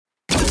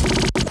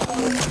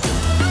Hey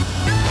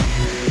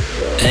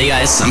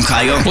guys, I'm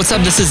Kygo. What's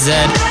up? This is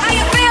Zed. How you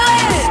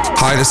feeling?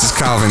 Hi, this is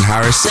Calvin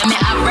Harris.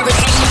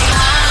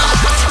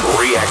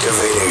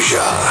 Reactivate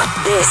Asia.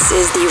 This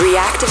is the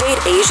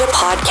Reactivate Asia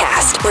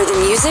podcast, where the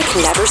music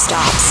never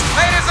stops.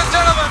 Ladies and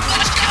gentlemen,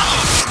 let's go!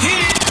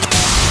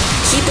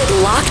 Keep it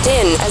locked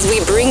in as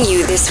we bring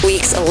you this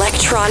week's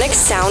electronic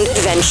sound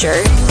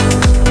adventure.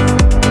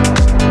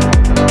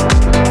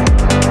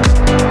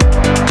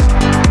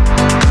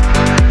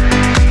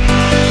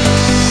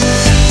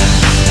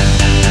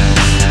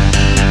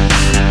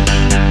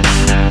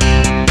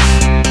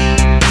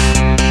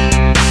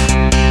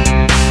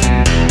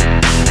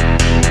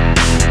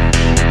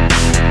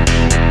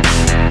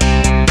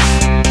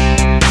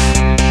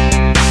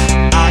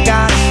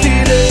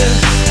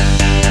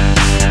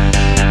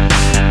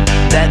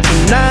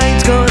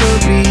 Tonight's gonna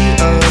be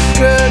a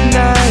good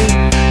night.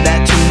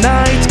 That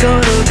tonight's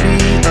gonna be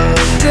a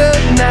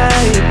good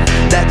night.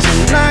 That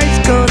tonight's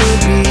gonna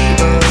be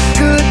a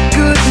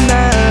good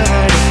night.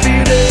 I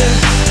feel it.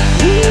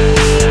 Ooh.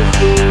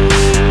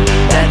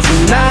 That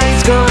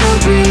tonight's gonna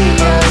be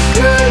a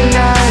good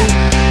night.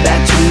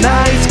 That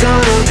tonight's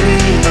gonna be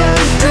a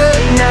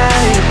good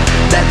night.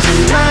 That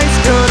tonight's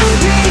gonna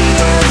be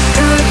a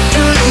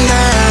good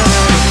night.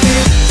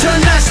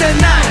 Tonight's the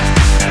night.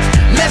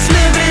 Let's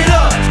live it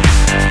up.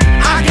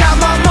 I got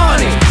my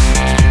money,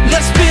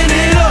 let's spin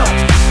it up.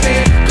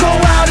 Go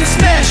out and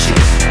smash it,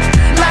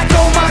 like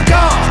oh my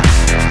God.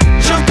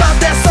 Jump out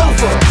that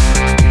sofa,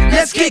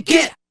 let's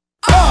get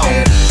up.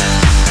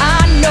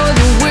 I know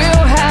that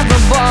we'll have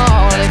a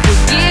ball if we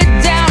get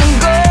down and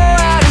go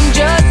out and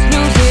just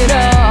lose it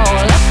all.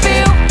 I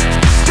feel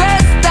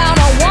stressed out,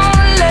 I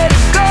wanna let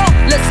it go.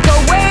 Let's go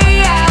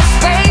way out,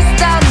 spaced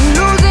out, and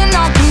losing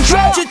all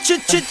control.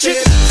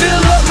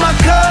 Fill up my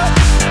cup,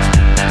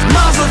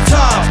 Mazel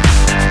tov.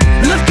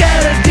 Look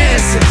at her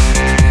dancing,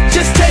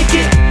 just take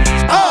it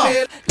off.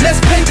 Let's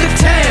paint the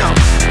town,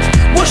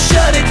 we'll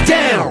shut it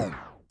down.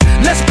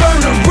 Let's burn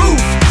the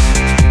roof,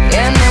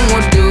 And then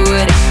we'll do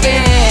it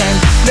again.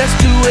 let's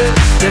do it,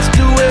 let's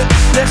do it,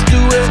 let's do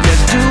it,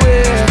 let's do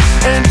it,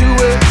 and do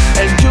it,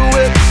 and do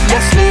it.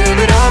 Let's live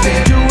it up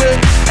and do it,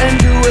 and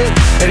do it,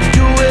 and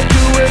do it,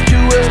 do it,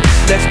 do it.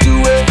 Let's do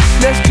it,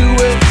 let's do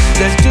it,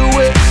 let's do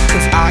it.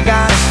 Cause I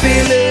got a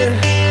feeling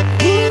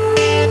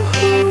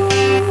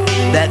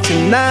that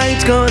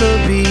tonight's gonna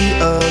be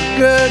a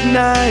good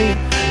night.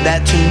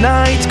 That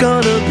tonight's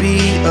gonna be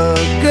a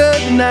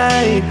good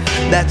night.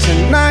 That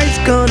tonight's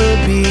gonna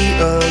be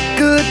a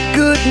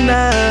good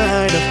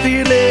night. I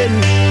feel it.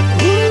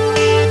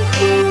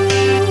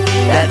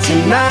 That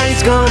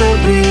tonight's gonna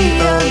be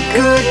a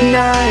good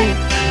night.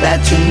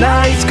 That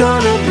tonight's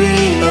gonna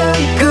be a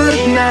good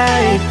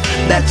night.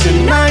 That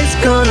tonight's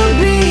gonna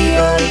be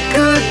a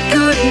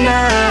good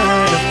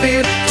night. I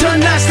feel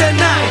tonight's the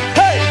night.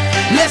 Hey,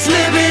 let's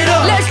live it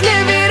up. Let's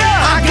live it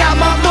up. I got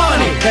my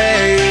money.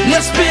 Hey,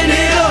 let's spin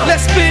it up.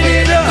 Let's spin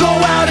it up. Go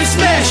out and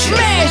smash it.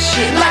 Smash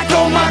it. Like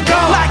oh my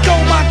God. Like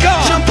oh my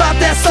God. Jump out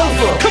that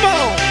sofa. Come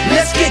on.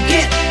 Let's get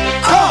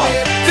off.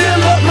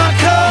 Fill up my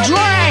cup.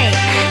 Drink.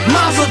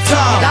 Mazel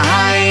tov.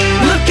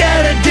 Look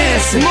at her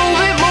dancing. Move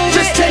it.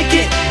 Just take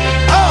it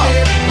off.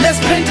 Let's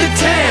paint the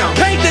town.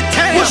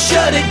 We'll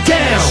shut it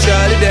down.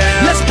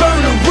 Let's burn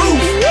the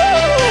roof.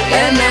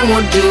 And then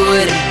we'll do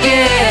it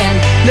again.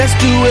 Let's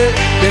do it,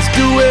 let's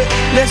do it,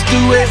 let's do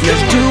it,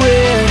 let's do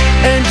it,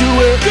 and do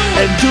it,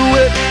 and do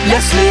it.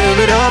 Let's live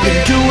it up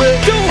and do it,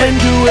 and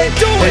do it,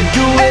 and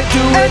do it,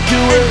 do it, do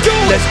it.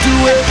 Let's do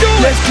it,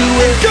 let's do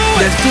it,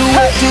 let's do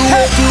it, do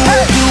it, do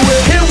it, do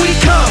it. Here we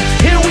come,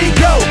 here we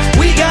go.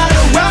 We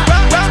gotta rock,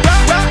 rock, rock,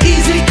 rock, rock.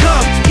 Easy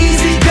come,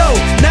 easy go.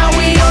 Now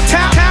we on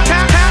top,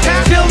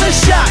 feel the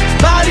shot,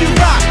 body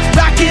rock,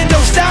 rockin',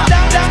 don't stop.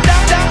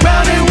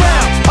 Round and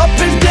round, up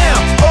and down,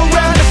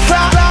 around the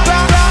clock.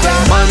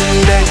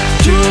 Monday,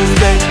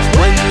 Tuesday,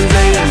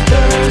 Wednesday, and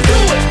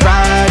Thursday,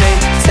 Friday,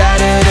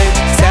 Saturday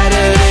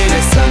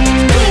to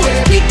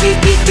Sunday.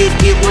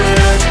 Get with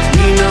us,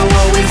 you know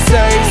what we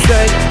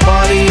say.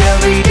 Party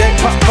every day,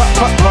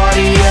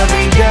 party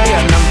every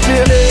day.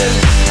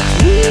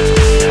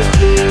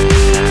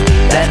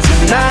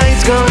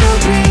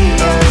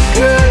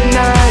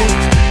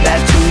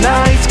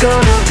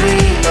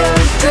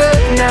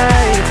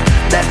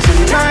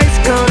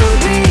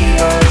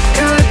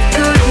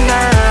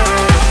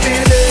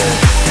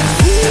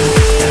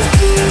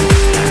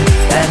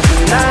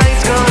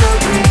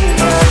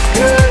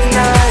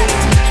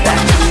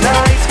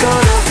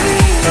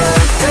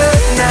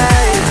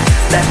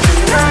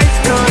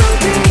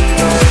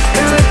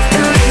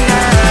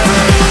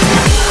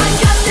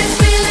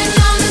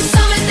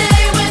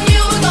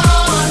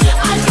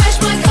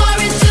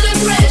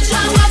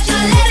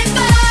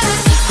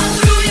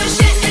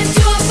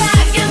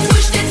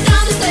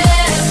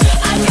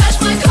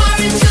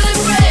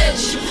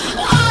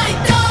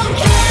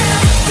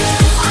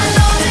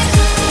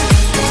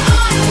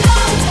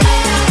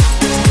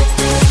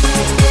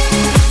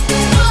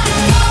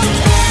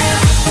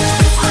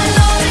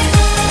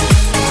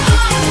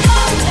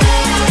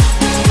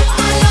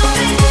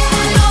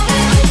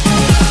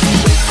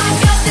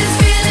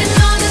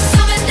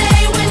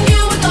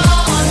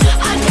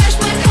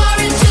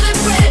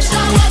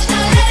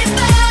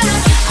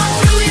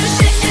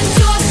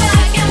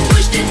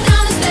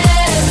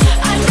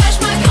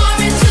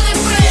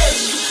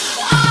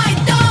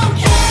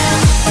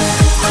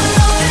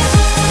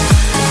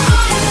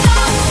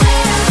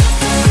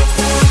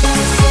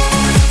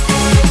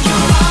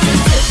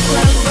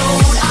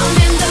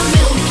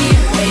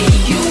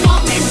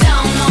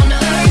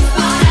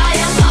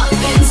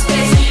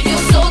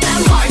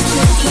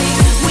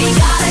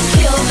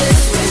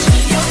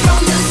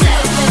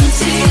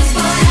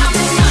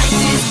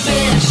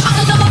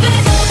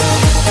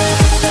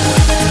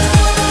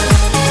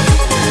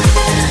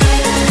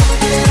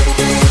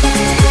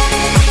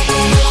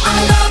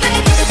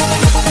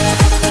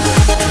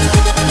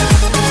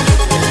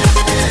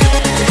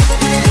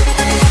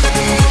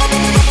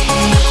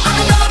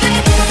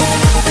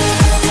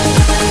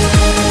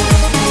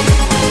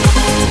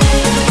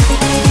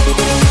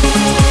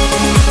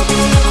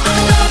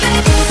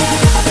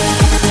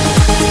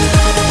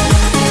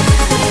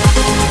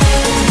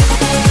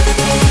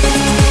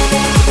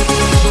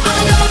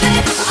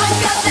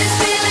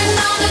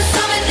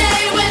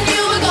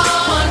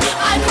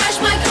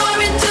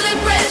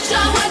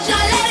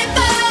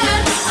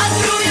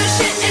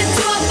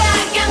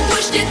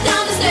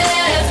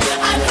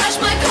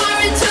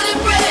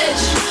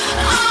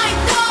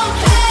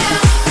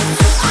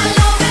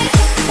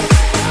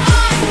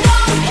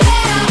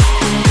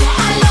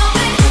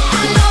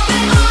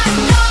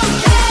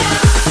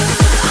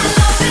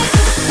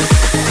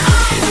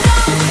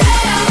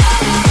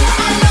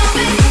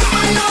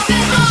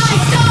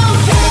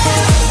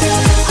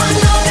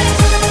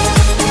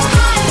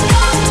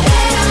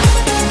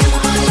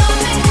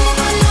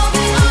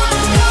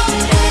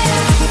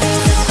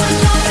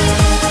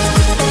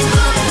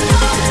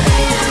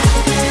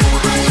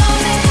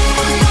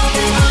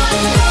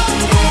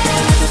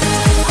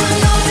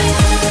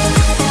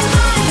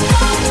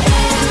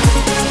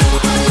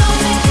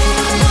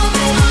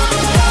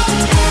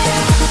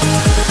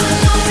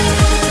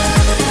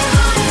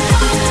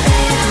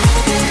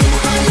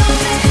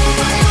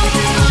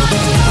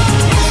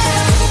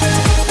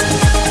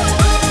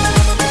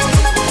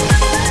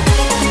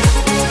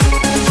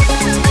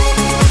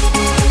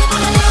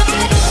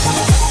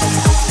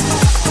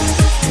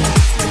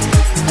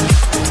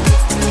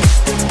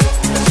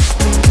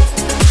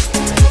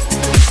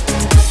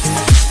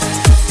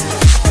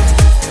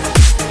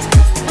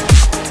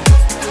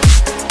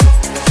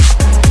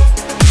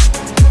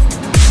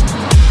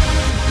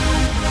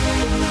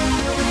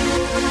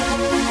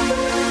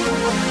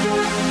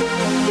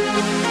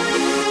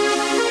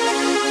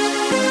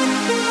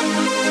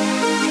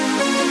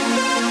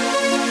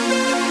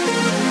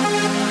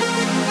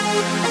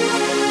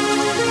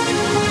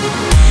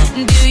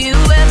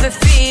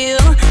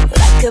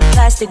 like a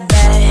plastic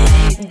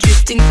bag,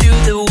 drifting through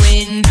the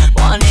wind,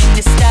 wanting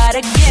to start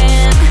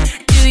again.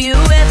 Do you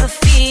ever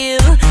feel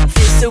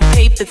so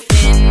paper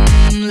thin,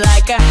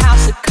 like a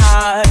house of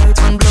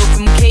cards, one blow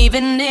from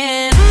caving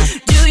in?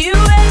 Do you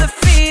ever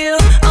feel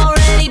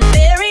already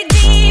buried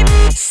deep,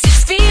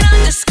 6 feet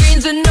under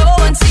screens but no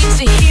one seems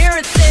to hear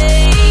a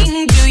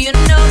thing? Do you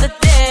know that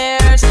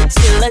there's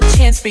still a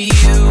chance for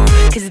you,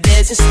 'cause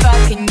there's a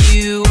spark in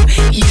you.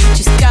 You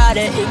just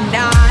gotta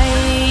ignite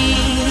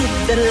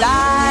the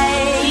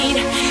light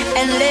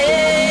and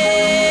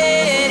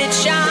let it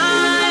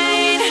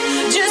shine.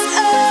 Just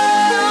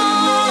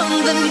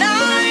own the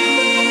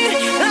night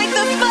like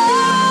the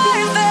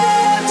 4th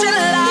of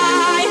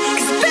July.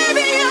 'Cause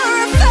baby, you're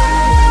a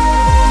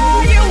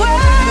firework.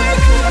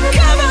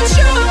 Come on,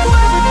 show 'em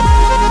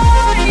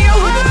what you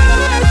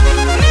work.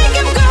 Make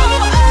 'em go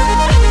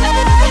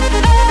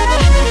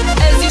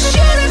as you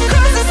shoot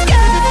across the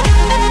sky.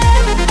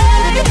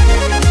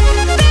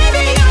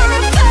 Baby, you're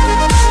a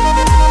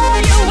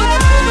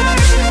firework.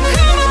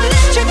 Come on,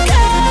 let your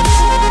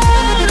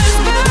colors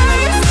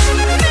burst.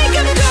 Make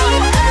 'em go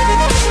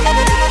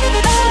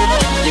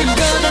you're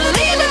gonna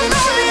leave 'em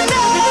all in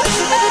love.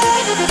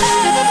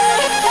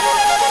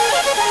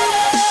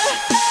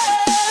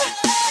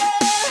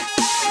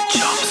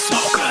 Jump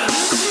smokers.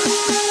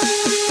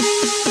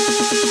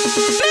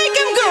 Make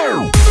 'em go.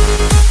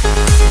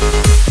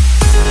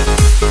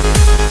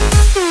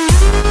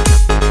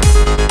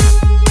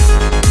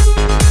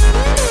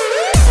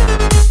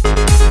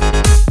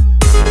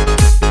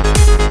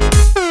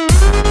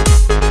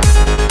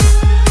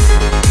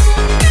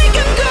 Make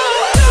 'em go.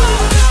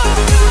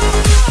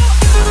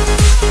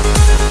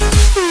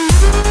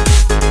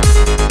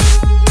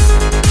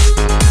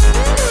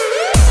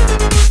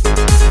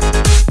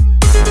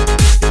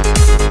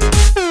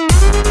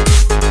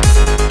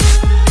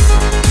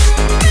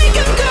 Make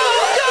 'em go.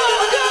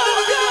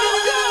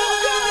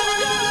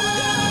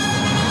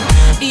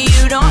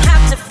 You don't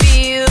have to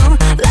feel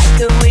like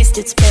a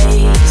wasted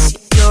space.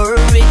 You're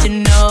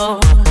original,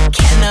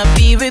 cannot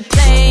be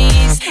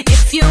replaced.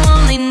 If you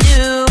only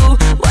knew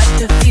what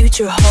the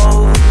future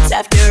holds.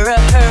 After a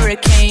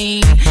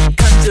hurricane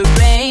comes a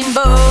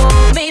rainbow.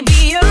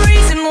 Maybe a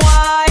reason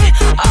why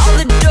all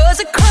the doors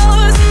are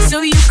closed,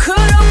 so you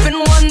could open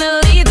one that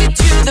leads you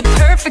to the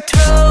perfect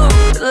road.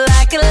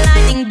 Like a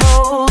lightning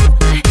bolt,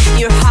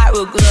 your heart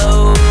will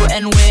glow,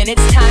 and when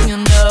it's time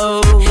you'll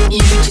know.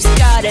 You just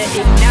gotta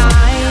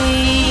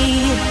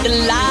ignite the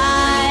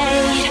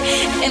light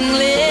and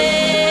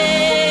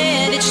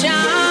let it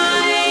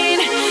shine.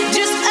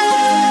 Just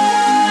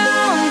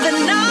own the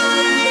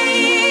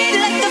night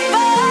like the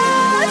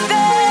 4th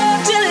of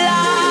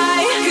July.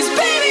 'Cause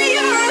baby,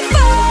 you're a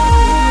firework.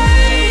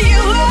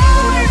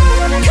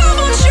 Come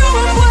on, show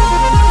 'em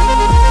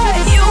what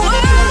you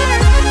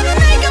work.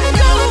 Make 'em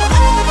go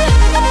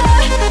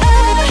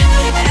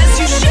as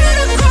you shoot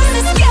across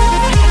the sky.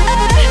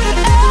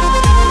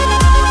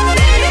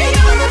 Baby,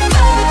 you're a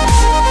firework.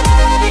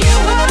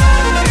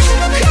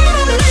 Come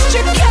on, let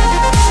your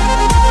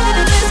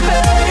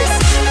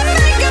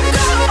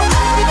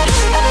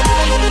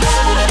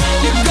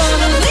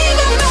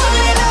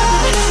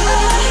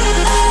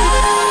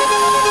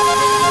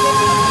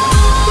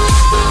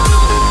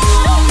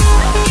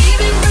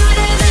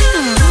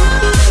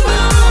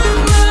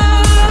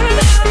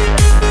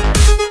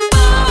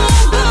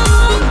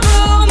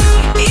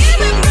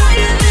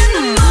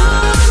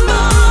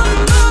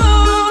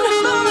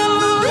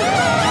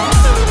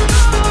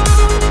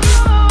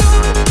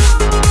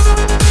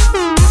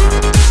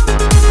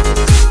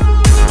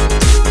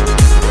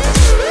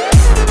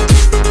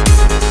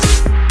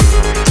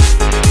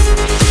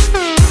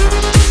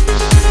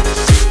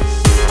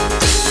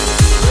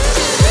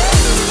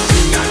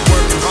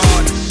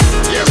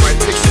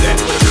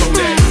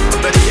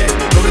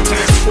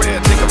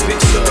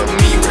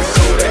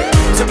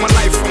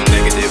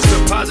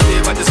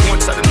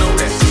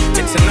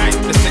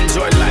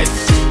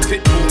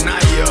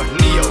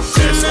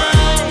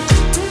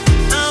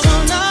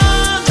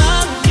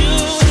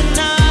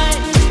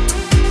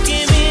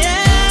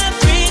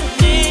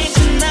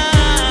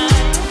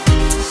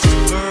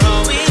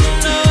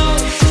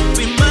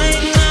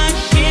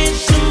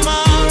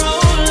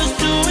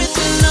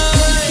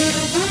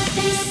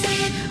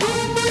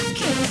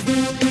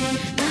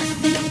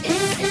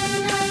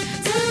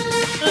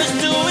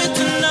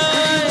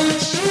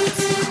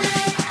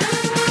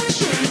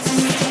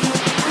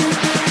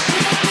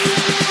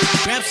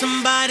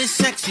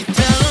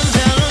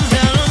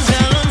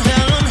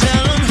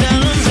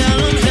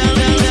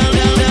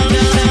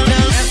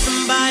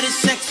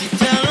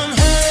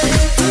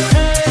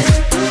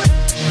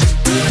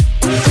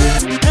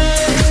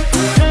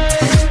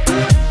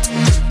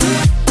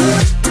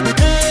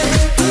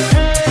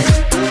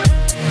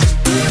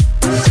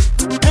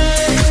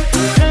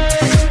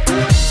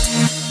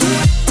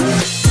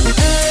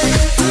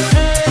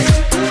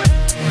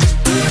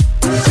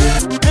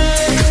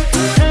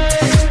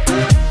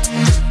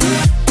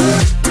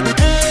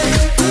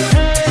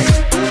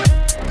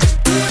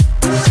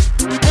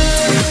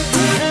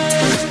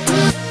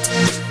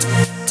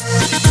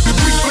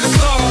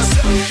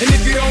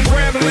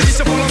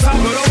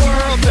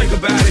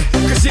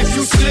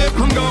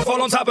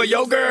for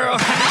your girl.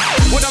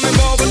 When I'm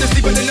involved with the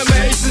deeper than the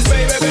Masons,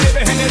 baby, baby,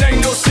 and it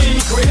ain't no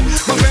secret.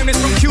 My family's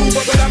from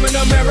Cuba, but I'm an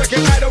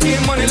American. I don't get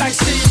money like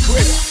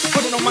secret.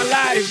 Put it on my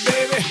life,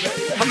 baby.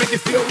 I'll make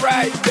it feel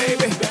right,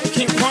 baby.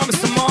 Can't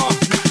promise tomorrow,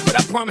 but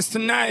I promise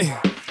tonight,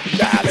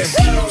 darling.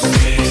 Excuse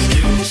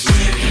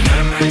me,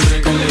 I might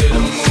drink a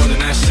little more than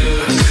I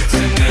should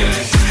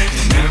tonight.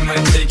 And I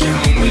might take you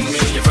home with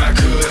me if I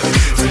could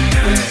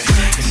tonight.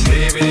 And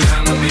baby,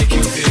 I'ma make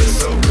you feel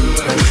so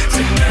good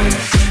tonight.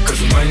 'Cause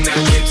we might not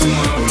get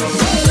tomorrow.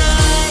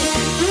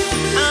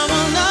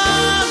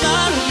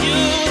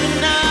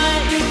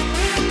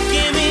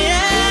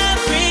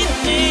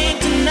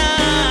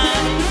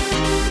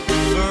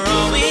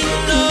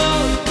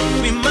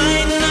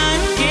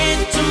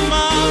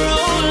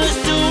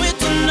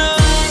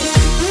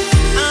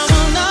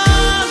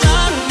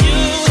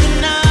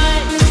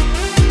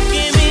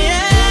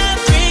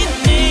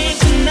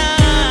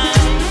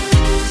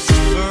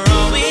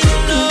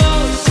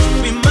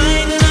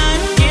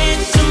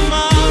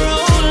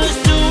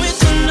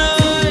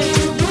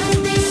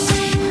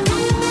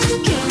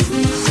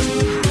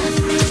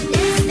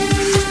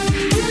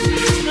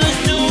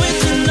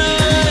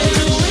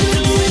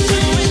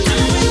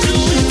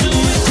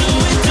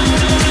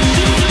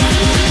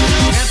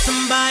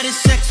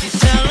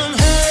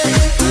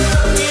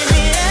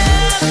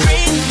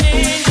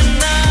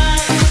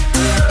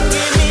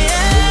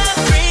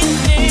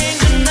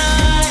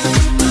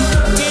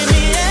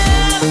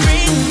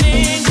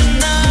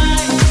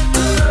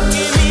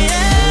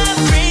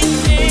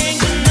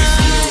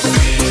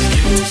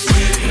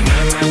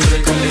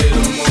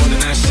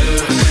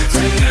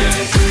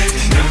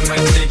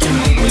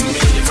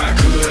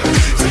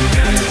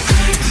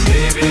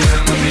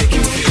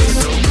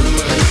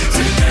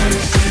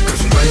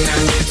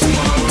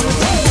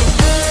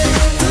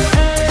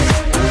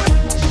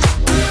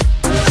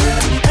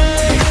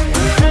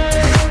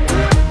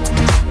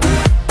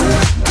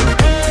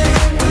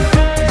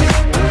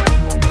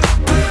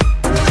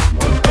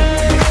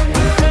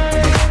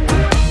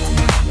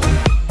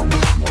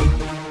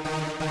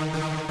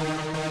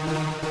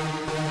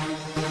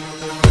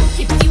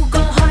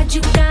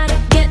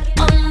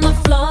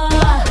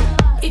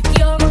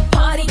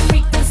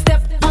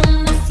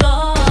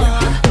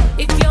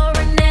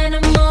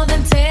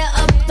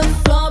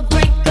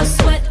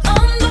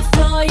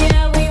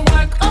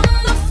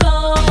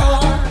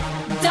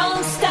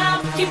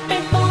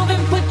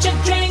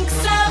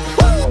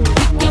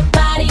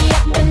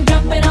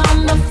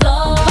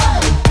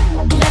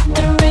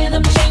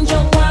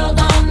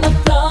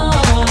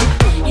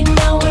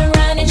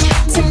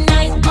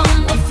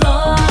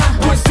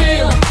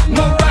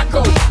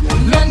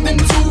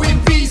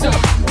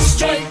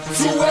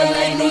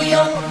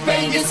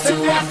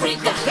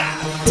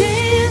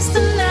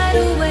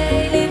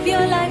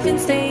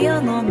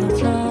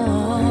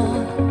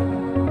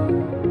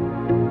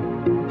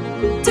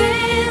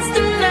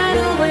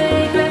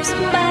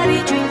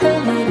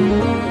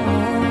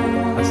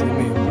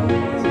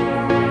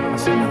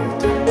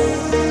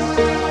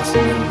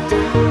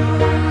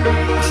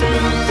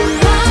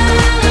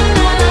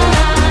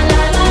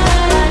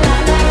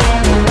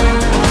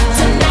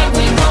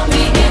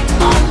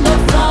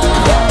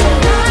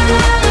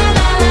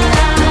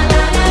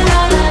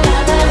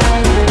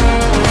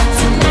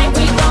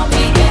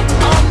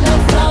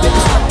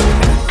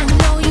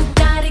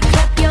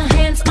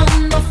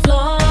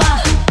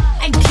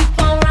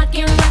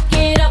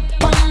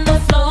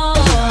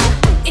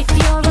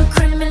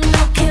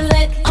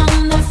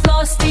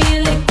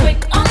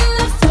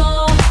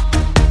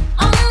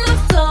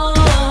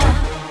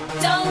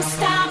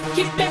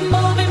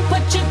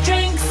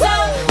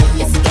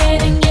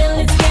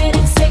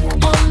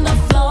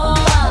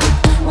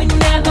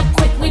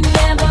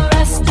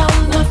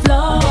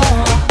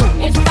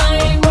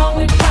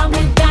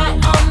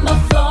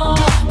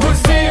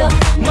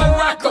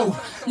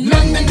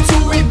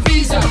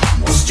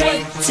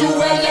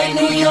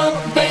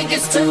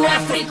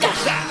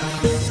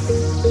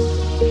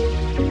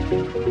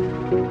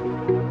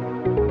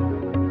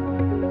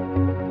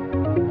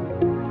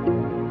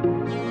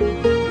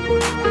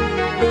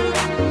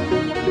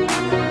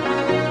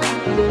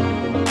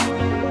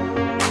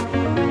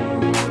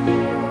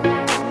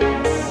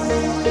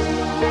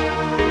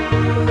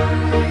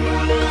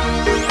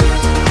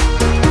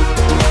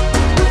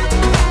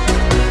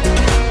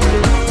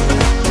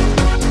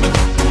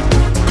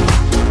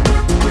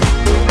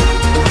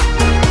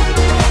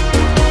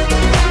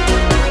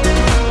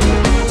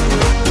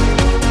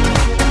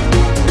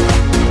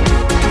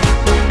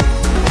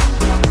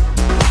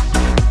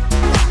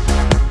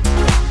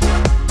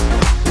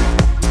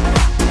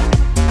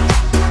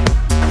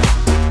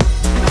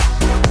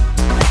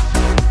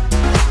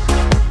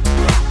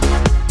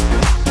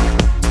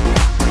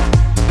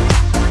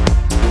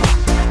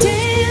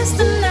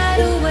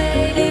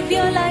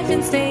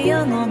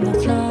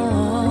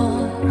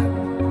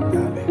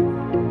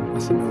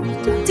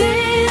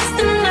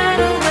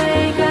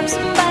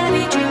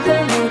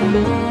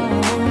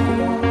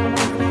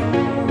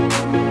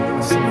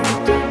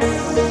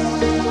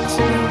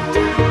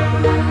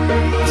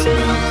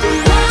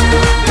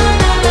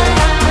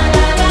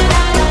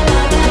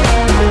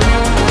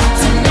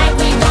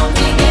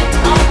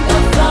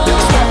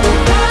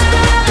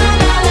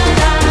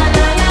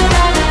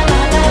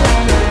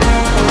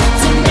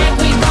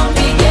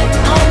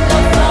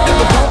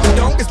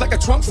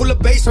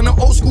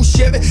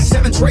 Chevy,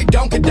 7 tray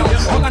Donkey Donk.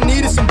 All I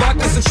need is some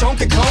vodka, some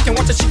Chonky Conk, and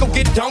watch a Chico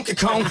get Donkey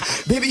Kong.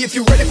 Baby, if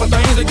you ready for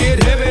things to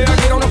get heavy, I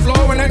get on the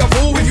floor and act a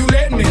fool if you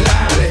let me.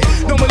 Lolly,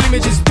 don't believe me,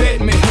 just bet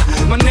me.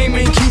 My name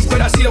ain't Keith,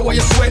 but I see the way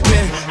you sweat me.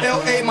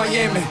 L.A.,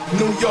 Miami,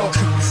 New York,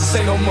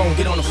 say no more,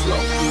 get on the floor.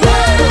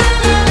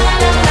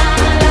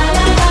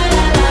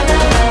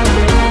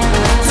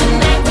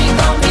 Tonight we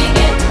gon' be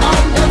getting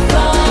on the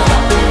floor.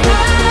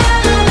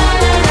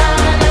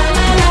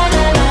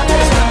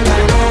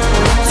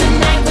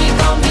 Tonight we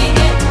gon' be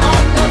getting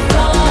on the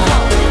floor.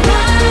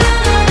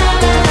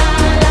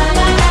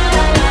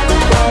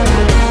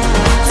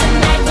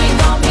 Tonight we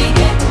gon' be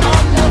getting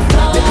on the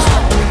floor.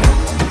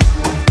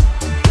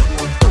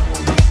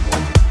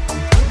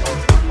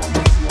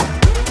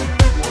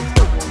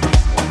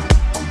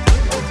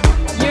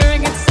 You're a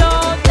good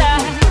soldier,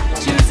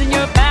 choosing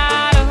your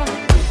battle.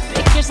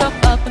 Pick yourself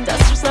up and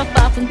dust yourself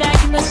off and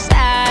back in the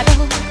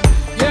saddle.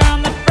 You're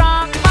on the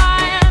front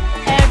line,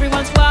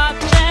 everyone's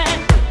watching.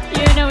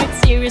 You know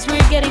it's serious,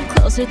 we're getting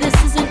closer, this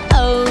isn't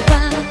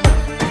over.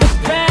 The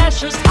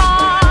pressure's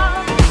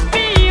on,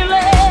 feel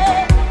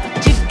it.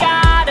 You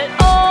got it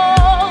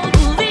all,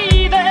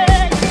 believe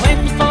it. When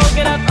you fold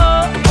it up,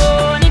 oh,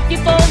 oh, and if you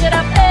fold it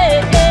up,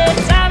 eh, eh.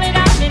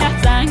 Samina, mina,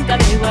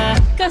 sankarewa,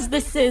 'cause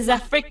this is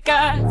Africa.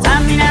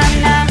 Samina,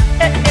 mina,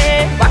 eh,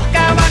 eh,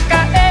 waka, waka,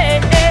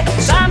 eh, eh.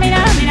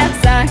 Samina, mina,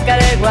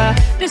 sankarewa,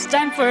 this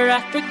time for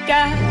Africa.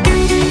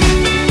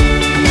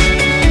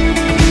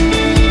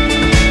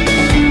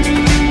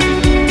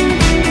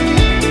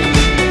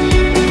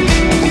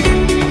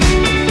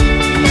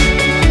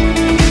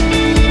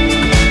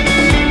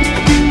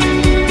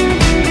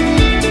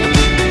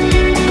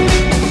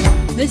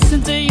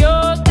 Listen to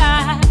your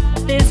God,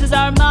 this is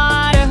our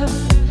motto.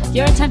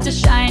 Your time to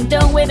shine,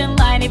 don't wait in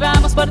line y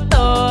vamos por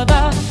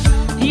todo.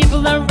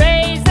 People are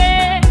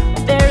raising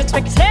their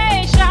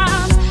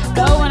expectations.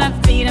 Go on and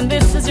feed and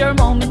this is your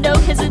moment, no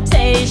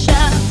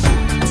hesitation.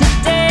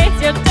 Today's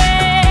your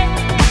day,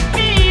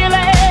 feel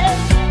it.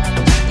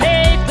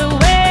 Pave the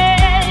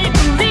way,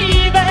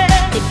 believe it.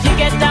 If you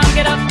get down,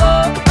 get up,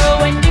 oh,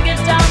 oh. When you get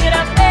down, get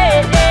up,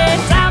 eh, eh.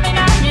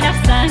 Samina, mina,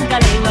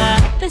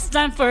 sangalewa, this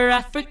time for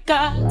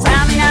Africa.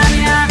 Samina,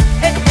 mina,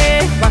 eh,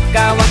 eh.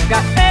 Waka, waka,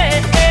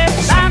 eh, eh.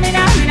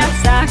 Samina, mina,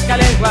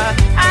 sangalewa,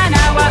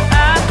 anawa,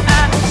 ah,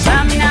 ah.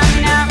 Samina,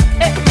 mina,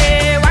 eh,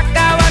 eh.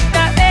 Waka,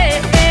 waka,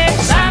 eh, eh.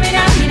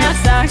 Samina, mina,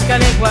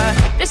 sangalewa,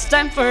 this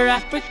time for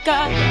Africa.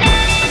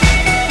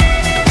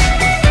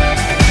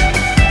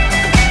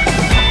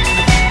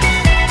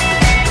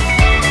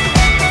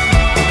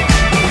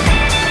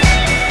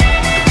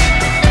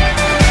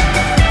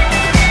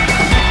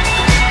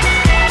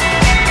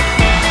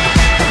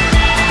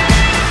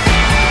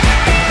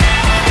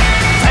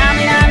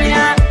 Samina,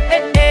 mina,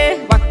 eh, eh.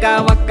 Waka,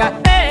 waka,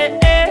 eh,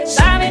 eh.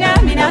 Samina,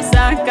 mina,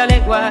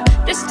 sangalewa,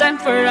 this time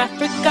for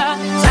Africa.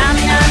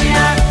 Samina,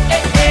 mina,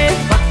 eh, eh.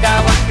 Waka,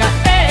 waka,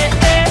 eh,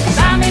 eh.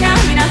 Samina,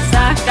 mina,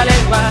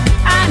 sangalewa,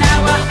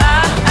 anawa,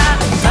 ah, ah.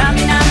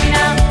 Samina,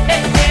 mina,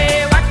 eh, eh.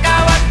 Waka,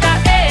 waka,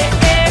 eh,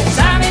 eh.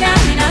 Samina,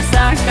 mina,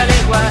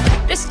 sangalewa,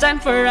 this time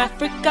for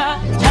Africa.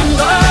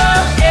 Django,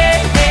 eh,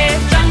 eh.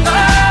 Django,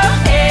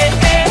 eh,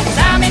 eh.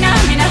 Samina,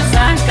 mina,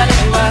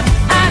 sangalewa,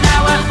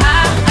 anawa,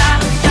 ah, ah.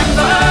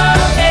 Django,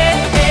 eh,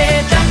 eh.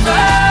 Django,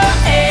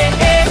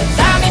 eh, eh.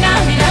 Samina,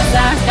 mina,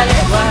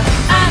 sangalewa,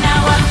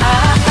 anawa,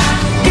 ah, ah.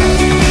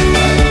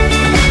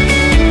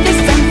 This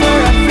time for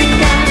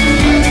Africa.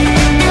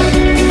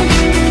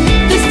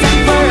 This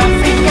time for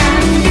Africa.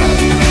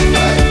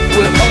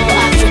 We're all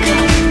Africa.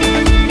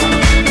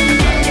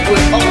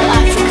 We're all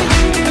Africa.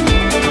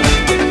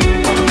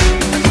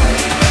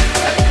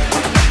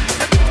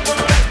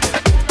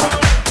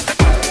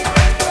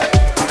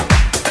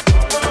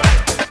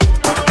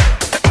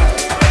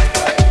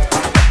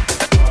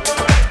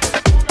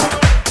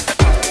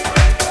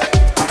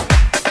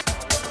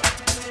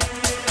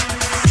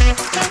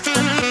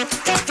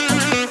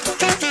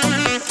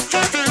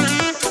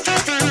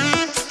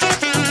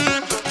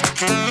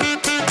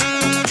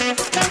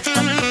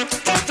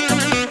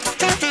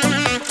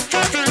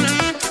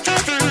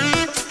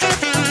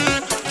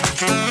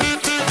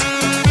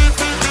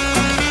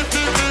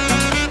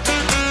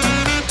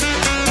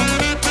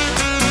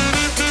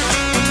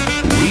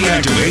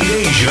 Reactivate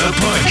Asia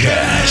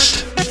podcast.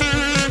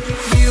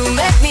 You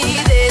make me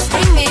this,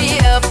 bring me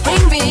up,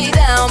 bring me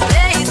down.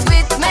 Play it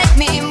sweet, make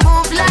me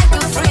move like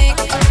a freak.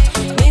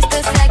 Mr.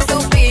 Saxo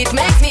beat,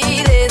 make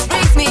me this,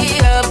 brings me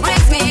up,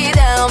 brings me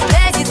down.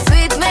 Play it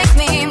sweet, make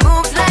me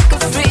move like a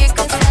freak.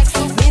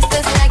 Mr.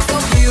 Saxo,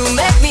 you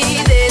make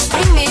me this,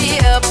 bring me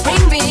up,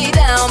 bring me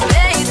down.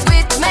 Play it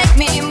sweet, make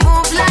me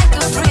move like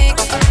a freak.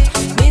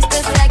 Mr.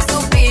 Saxo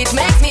beat,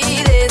 make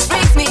me this,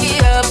 brings me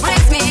up,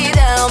 brings me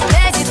down.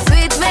 Play it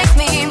sweet, make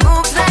me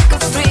move like a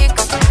freak.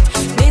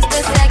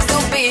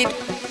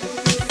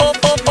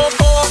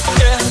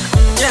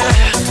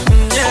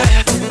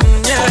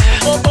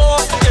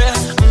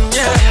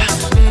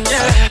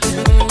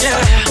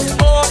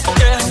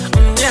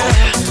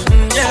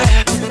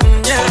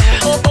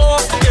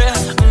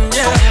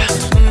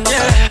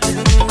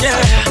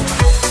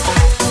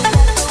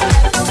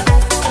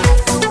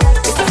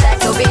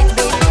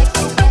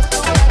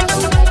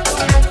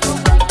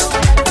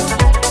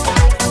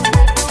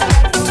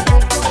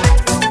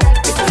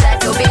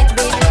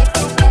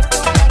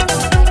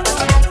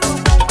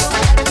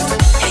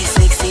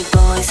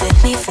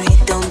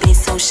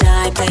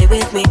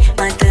 with me,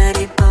 my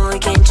dirty boy.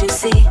 Can't you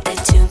see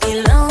that you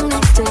belong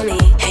next to me?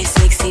 Hey,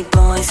 sexy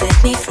boy,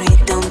 set me free.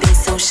 Don't be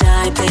so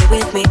shy, play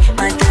with me,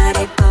 my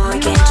dirty boy.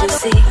 Can't you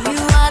see? You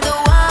are the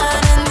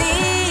one I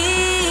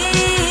need.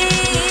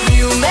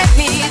 You make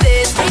me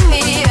this, bring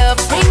me up,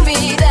 bring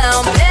me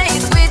down. Play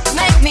it sweet,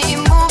 make me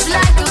move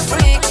like a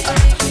freak.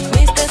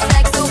 Mr.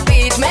 Saxo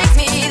beat makes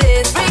me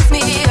this, brings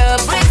me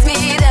up, brings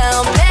me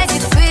down. Play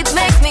it sweet,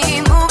 makes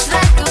me move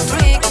like a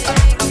freak.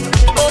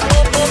 Oh,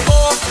 oh, oh,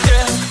 oh,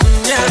 yeah,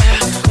 yeah,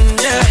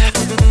 yeah,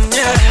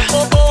 yeah.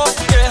 Oh, oh,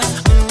 yeah,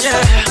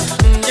 yeah,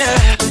 yeah,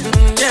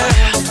 yeah.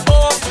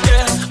 Oh,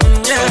 yeah,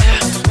 yeah,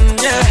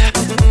 yeah,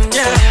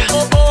 yeah. Oh,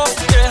 oh,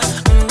 yeah,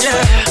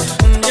 yeah,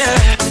 yeah,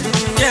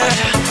 yeah,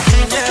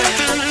 yeah.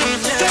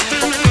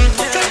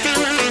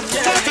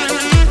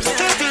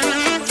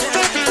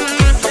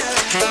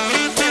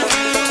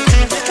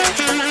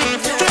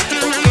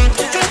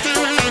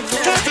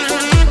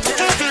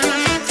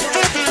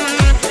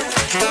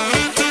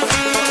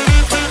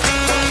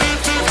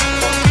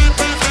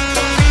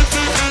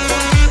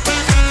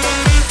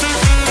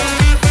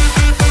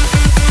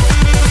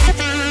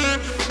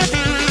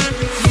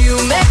 You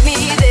make me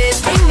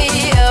this, bring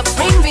me up,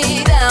 bring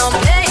me down.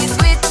 Play it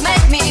sweet,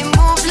 make me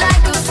move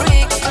like a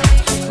freak.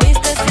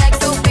 Mr.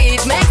 Saxo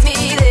beat makes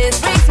me this,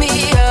 brings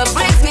me up,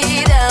 brings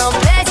me down.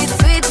 Play it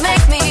sweet,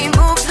 makes me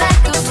move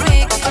like a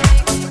freak.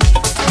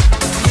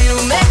 You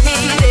make me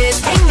this,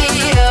 bring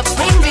me up,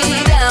 bring me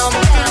down.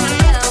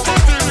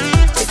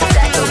 Mr.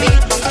 Saxo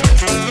beat.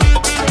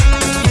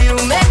 You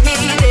make me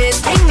this,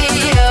 bring me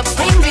up,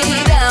 bring me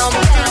down.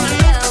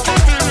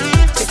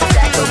 Mr.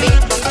 Saxo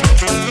beat.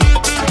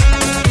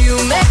 You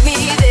make me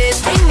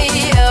this, bring me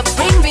up,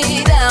 bring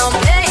me down.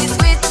 Play it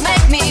sweet,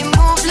 make me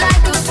move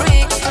like a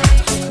freak.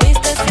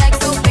 Mr.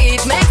 Saxo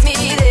beat makes me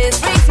this,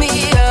 brings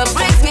me up,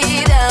 brings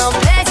me down.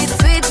 Play it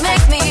sweet,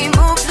 makes me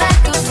move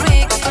like a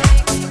freak.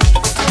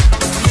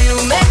 You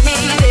make me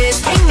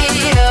this, bring me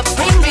up,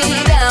 bring me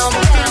down.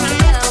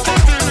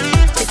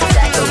 Mr.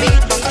 Saxo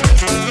beat.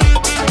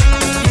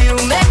 You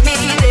make me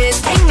this,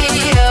 bring me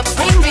up,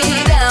 bring me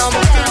down.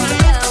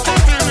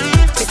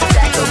 Mr.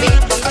 Saxo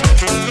beat.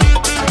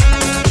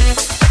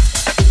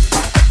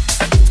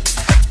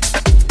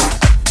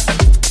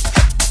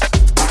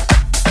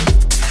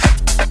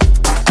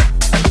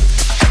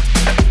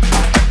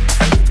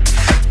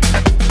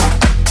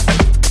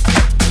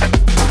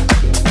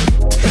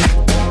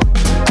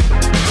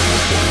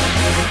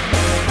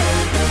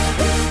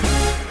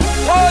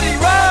 Party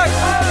rock!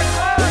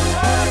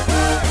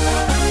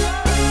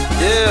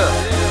 Yeah.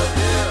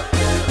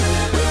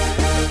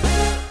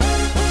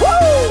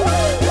 Woo!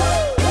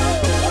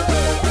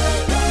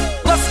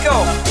 Let's go.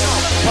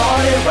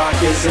 Party rock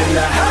is in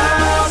the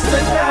house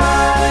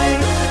tonight.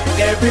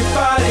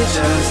 Everybody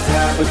just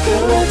have a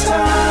good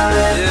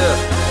time. Yeah.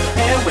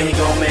 And we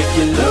gon' make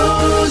you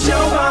lose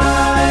your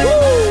mind.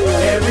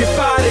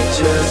 Everybody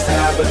just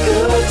have a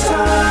good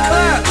time.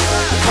 Clap.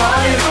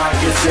 Party rock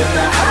is in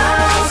the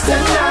house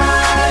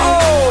tonight.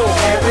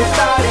 Oh.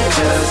 Everybody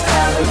just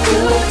have a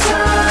good I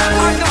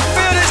time. can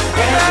feel this And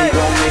we tonight.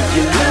 gon' make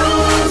you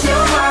lose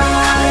your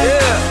mind.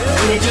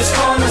 Yeah. We just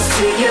wanna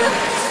see you.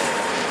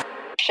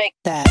 Shake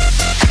that.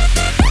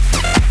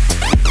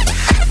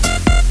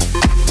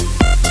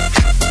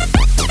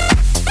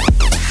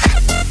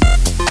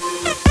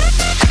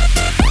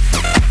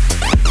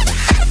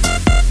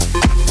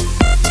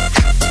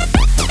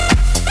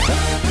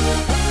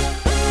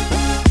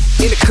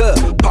 In the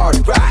club, party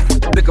rock.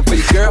 Looking for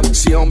your girl,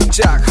 she on my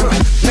jock, huh?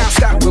 Now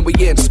stop when we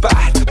in the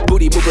spot.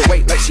 Booty moving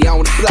weight like she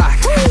on the block.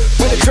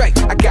 With a drink,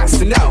 I got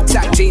to know.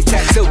 Top jeans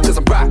tattoo, cause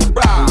I'm rock,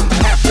 raw.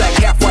 Half black,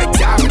 half white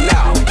diamond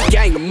now.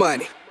 Gang of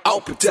money,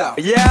 open up.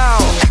 Yo,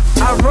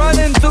 I'm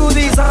running through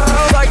these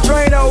halls like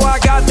Drano. I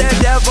got that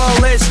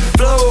devilish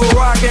flow,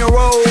 rock and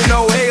roll,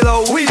 no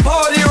halo. We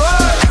party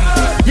rock.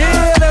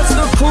 Yeah, that's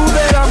the crew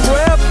that I'm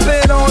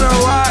repping on a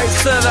rise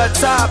to the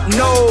top.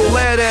 No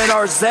lead in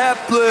our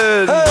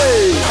Zeppelin.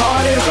 Hey,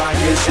 Party rock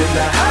is in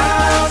the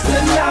house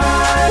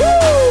tonight.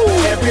 woo,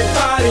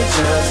 Everybody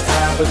just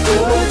have a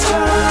good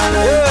time.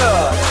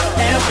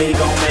 yeah. And we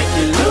gon' make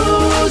you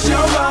lose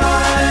your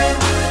mind.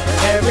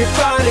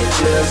 Everybody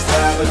just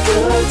have a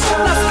good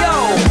time. Let's go.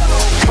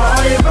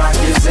 Party rock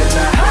is in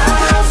the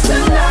house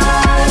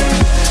tonight.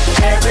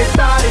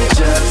 Everybody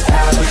just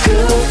have a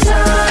good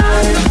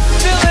time.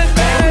 Feel it,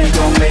 And we man.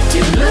 gon' make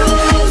you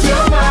lose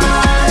your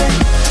mind.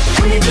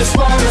 We just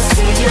wanna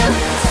see you.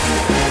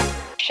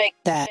 Shake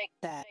that.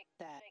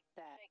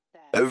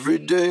 Every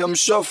day I'm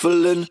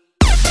shuffling.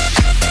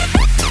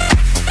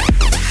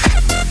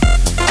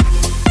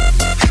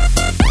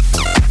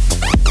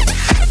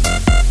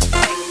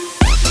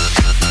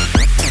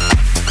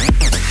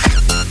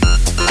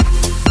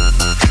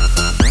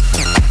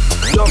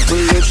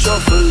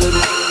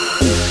 Shuffling.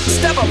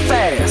 Step up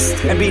fast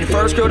and be the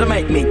first girl to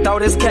make me throw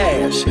this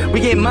cash. We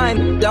get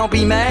mine, don't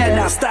be mad,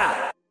 now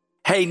stop.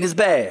 Hating is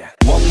bad.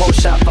 One more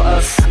shot for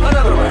us,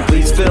 another round.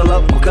 Please fill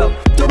up my cup,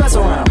 don't mess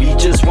around. We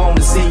just want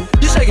to see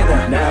you shaking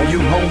that. Now you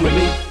home with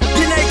me.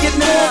 You're naked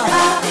now. Get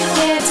up,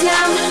 get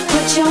down,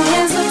 put your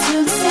hands up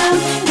to the sky.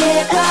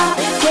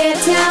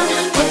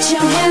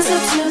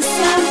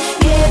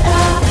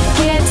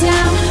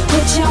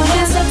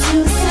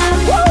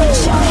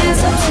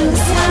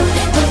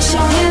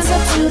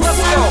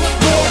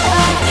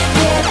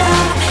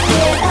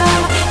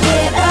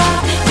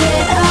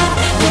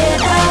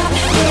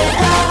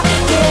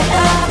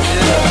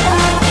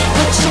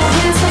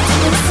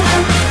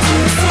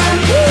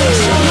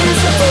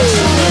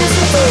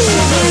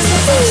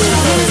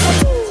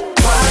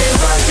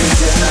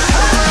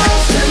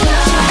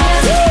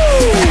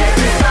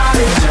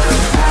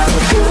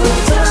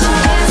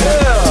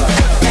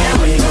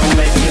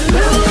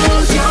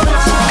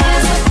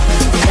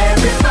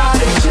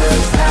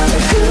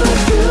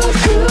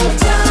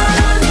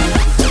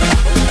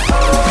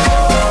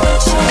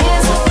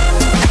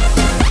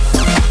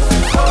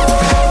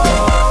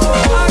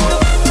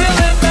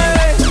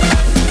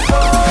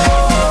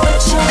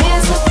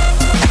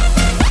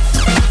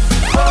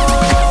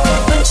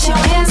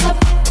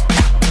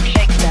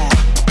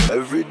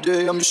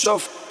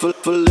 shuffling.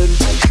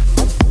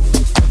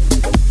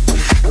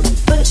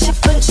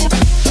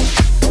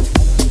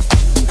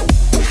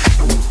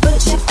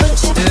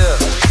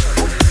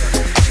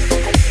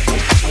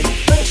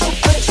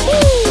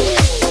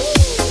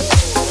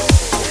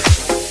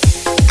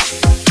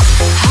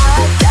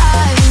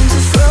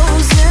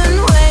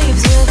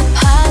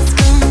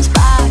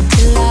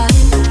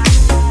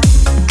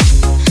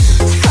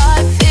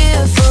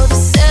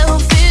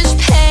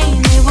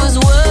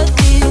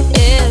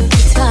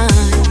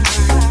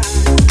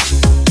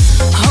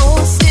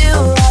 Hold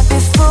still right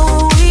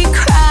before we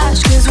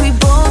crash, 'cause we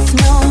both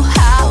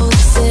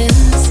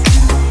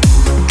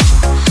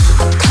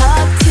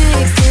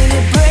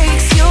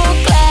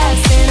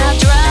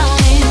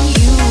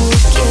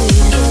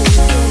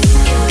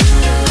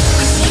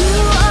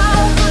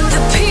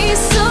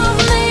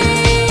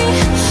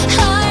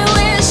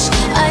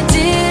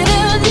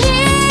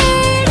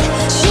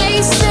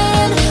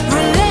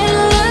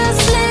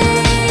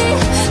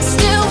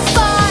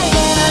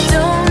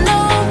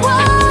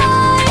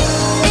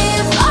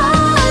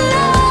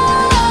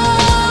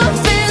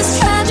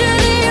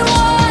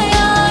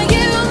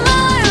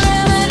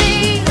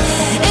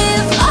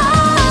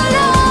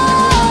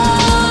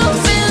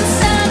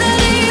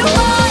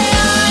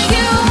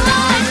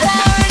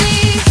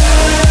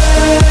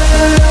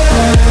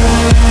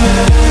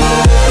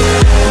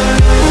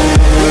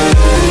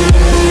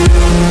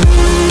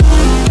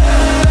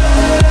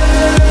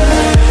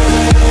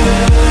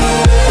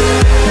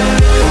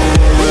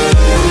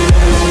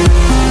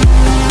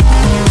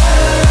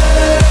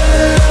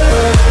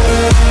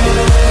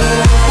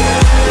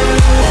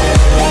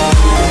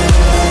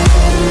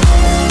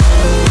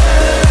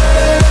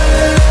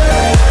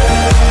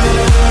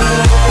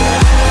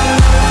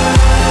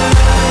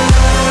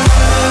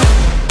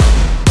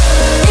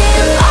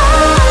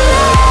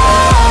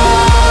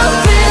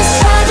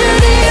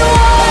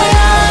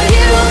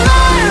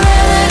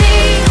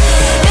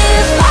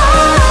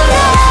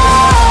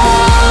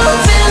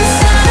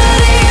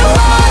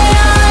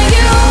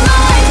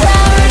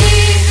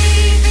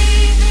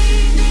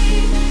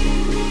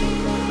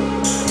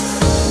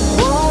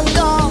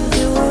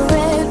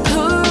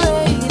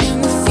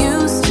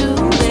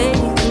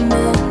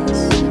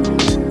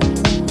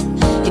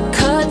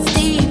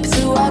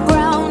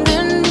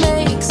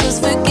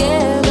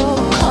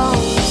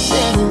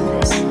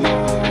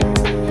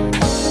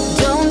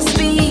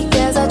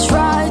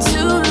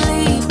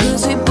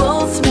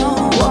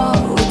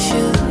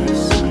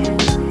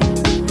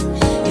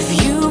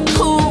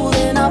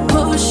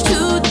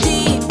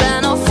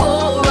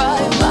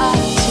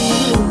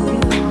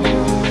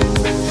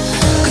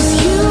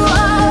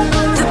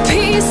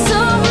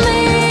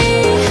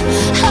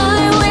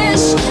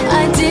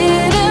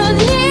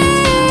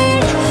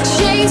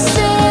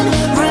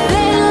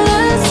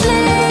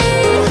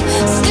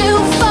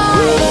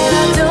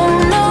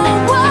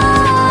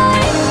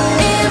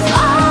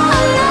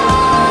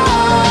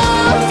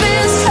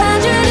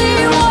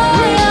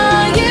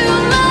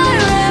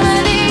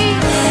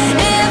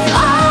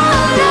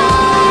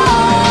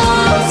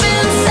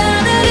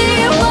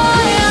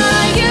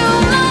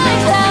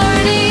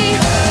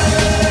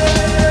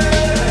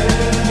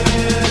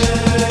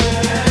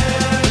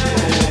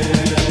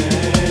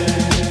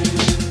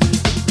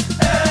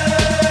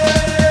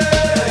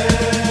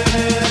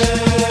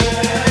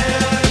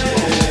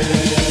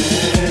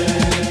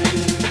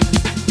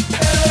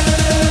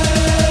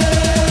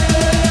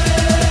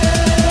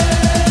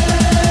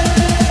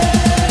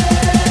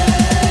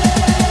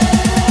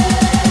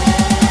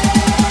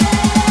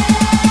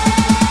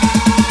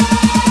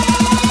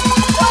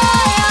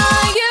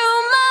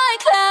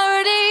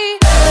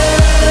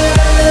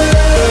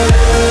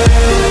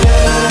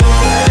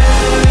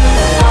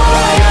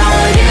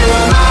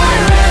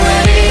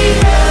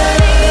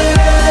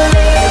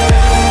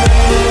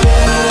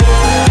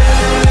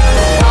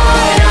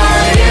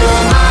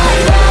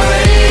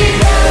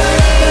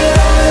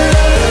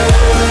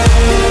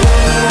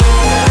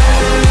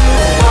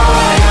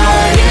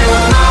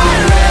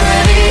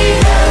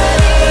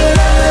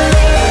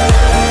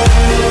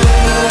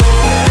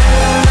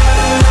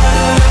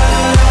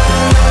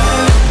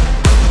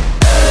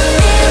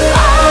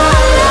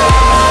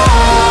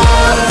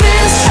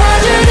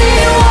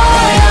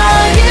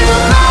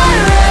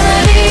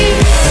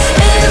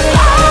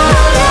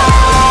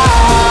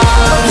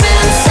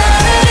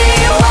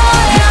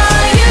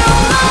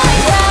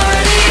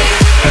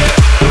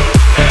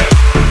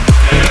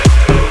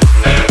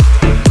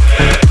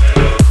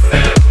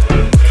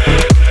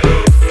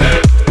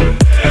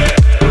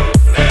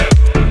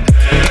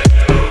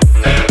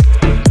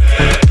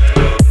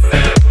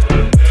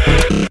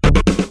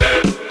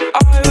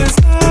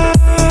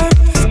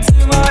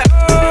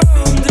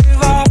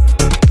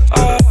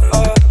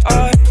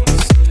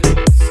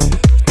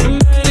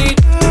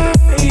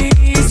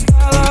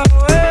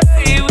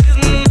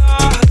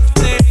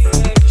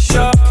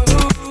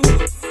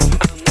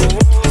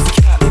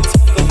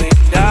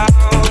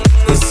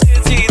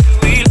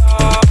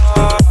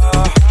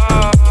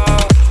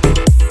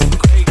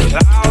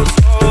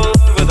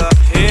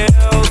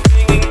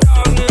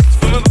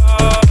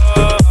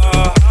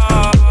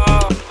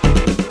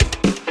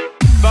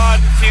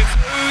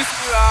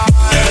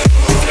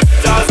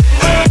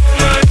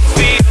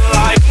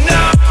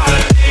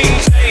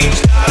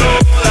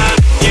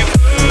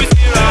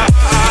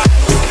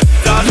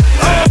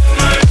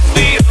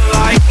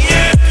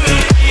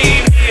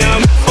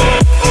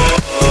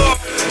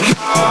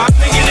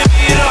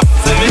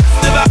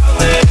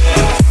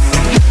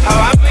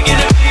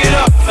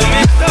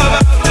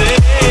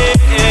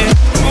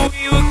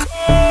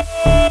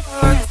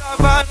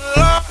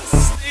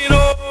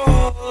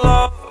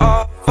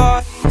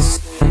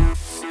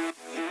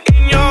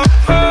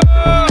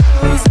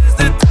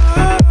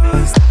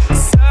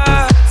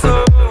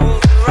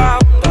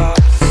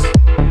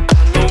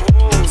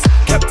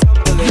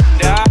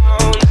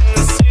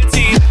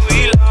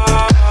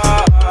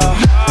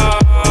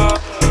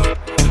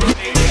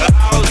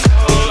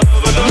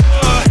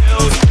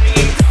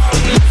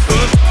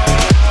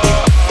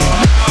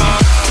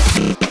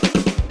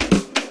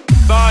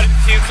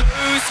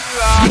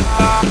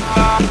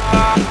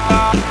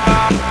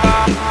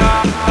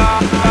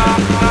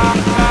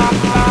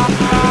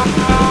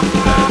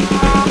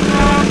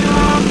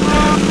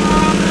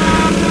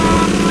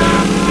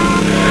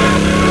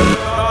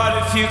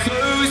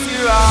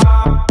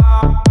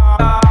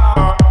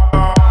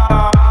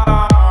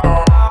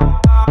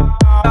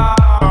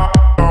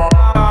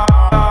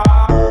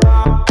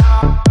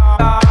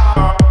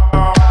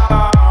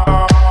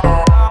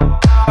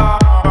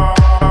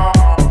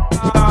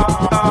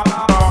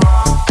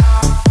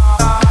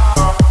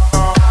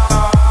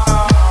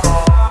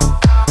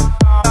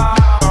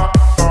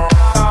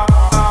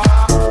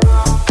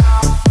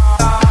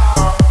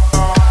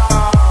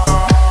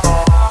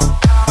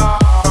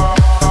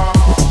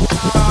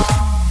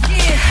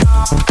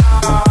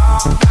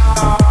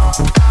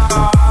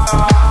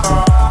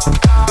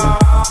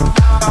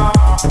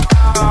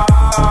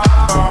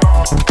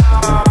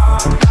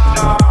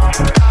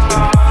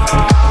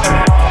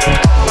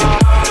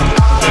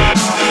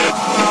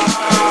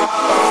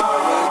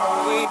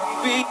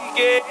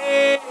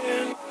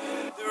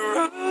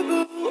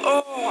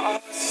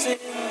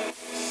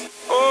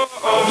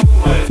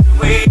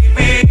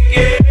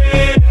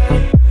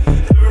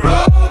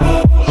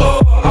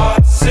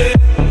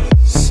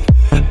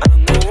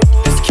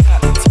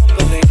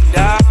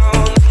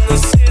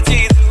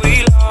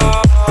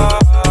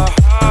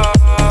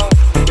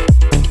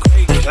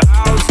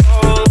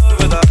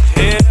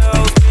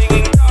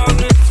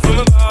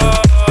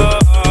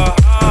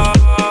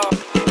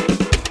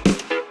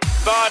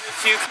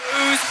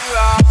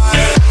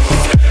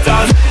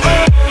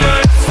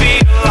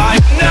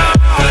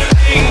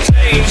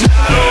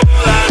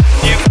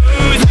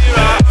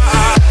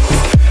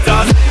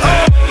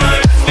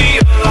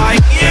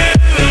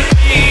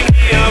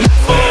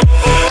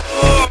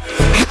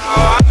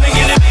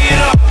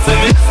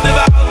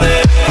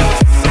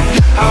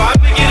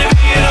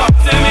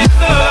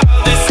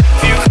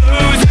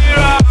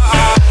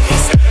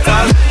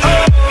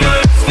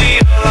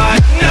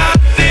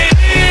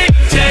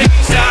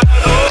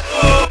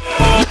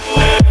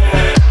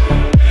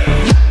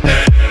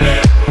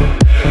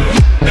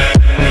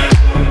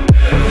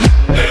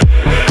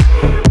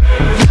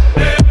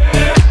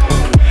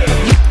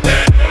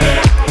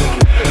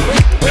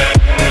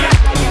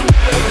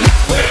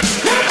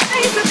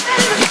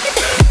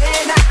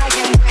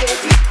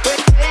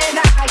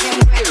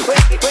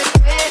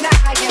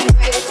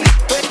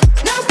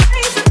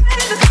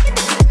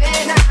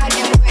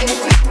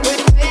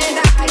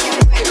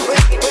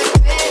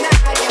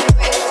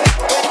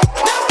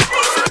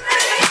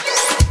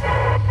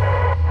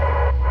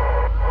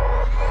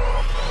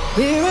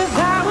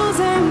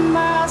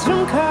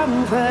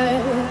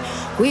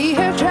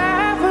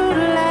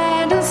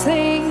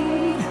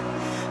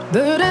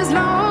But as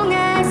long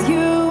as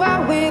you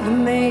are with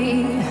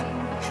me,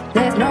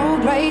 there's no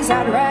place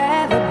I'd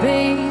rather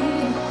be.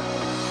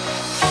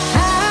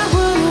 I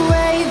would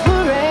wait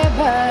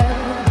forever,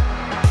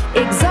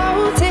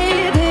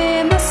 exalted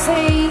in the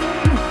sea.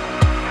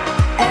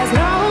 As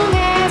long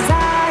as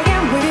I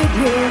am with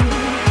you,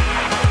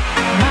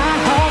 my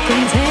heart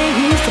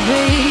continues to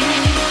beat.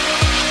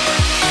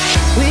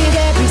 With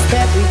every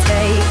step we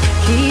take,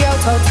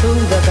 Kyoto to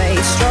the bay,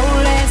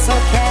 strolling so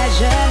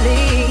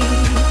casually.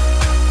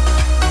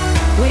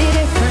 We're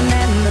different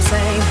and the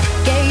same.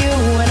 Gave you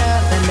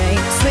another name.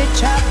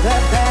 Switch up the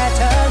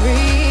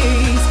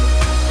batteries.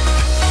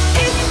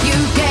 If you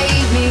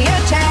gave me a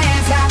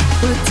chance, I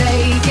would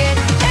take it.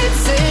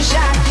 It's a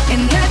shot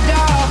in the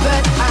dark,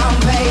 but I'll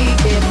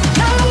make it.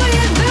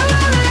 Knowing the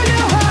love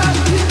you have,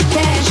 you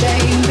can't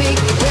shame me.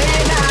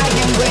 When I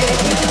am with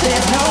you,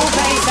 there's no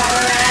place I'd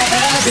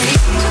rather be.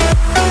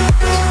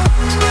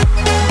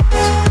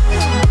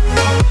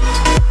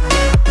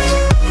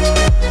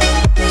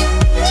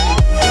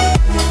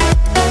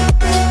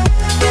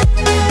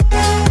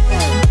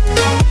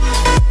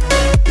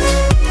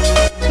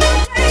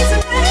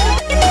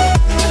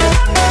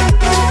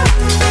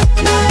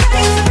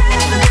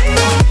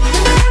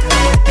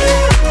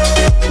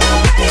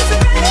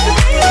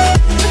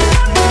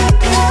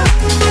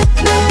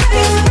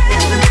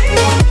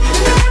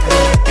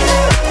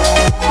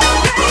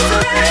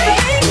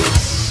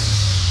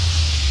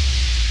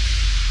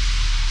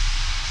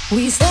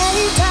 We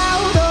set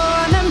out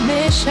on a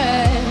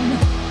mission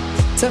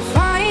to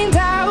find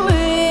our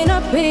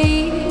inner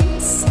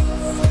peace,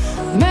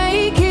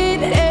 make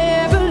it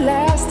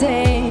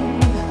everlasting,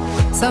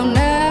 so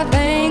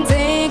nothing's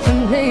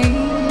incomplete.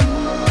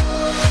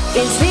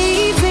 It's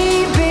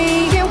easy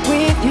being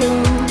with you,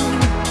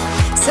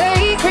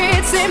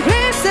 sacred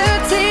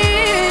simplicity.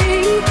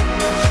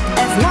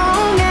 As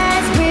long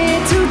as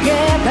we're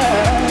together,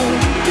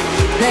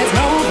 there's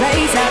no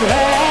place I'd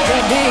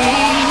rather be.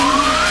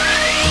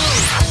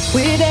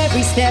 With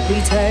every step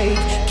we take,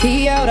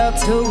 Kyoto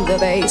to the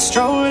bay,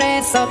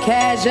 strolling so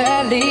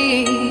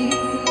casually.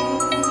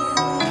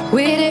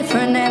 We're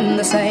different and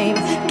the same,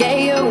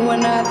 gave you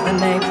another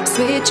name.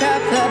 Switch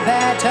up the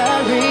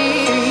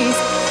batteries.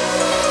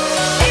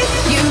 If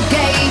you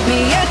gave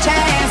me a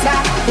chance,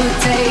 I would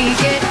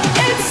take it.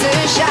 It's a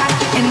shot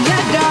in the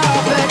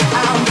dark, but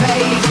I'll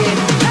make it.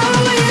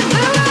 Knowing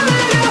the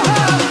love you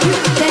have, you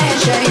can't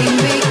shame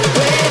me.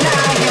 When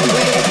I am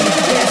with you,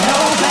 there's no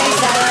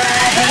place I'd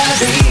rather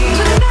be.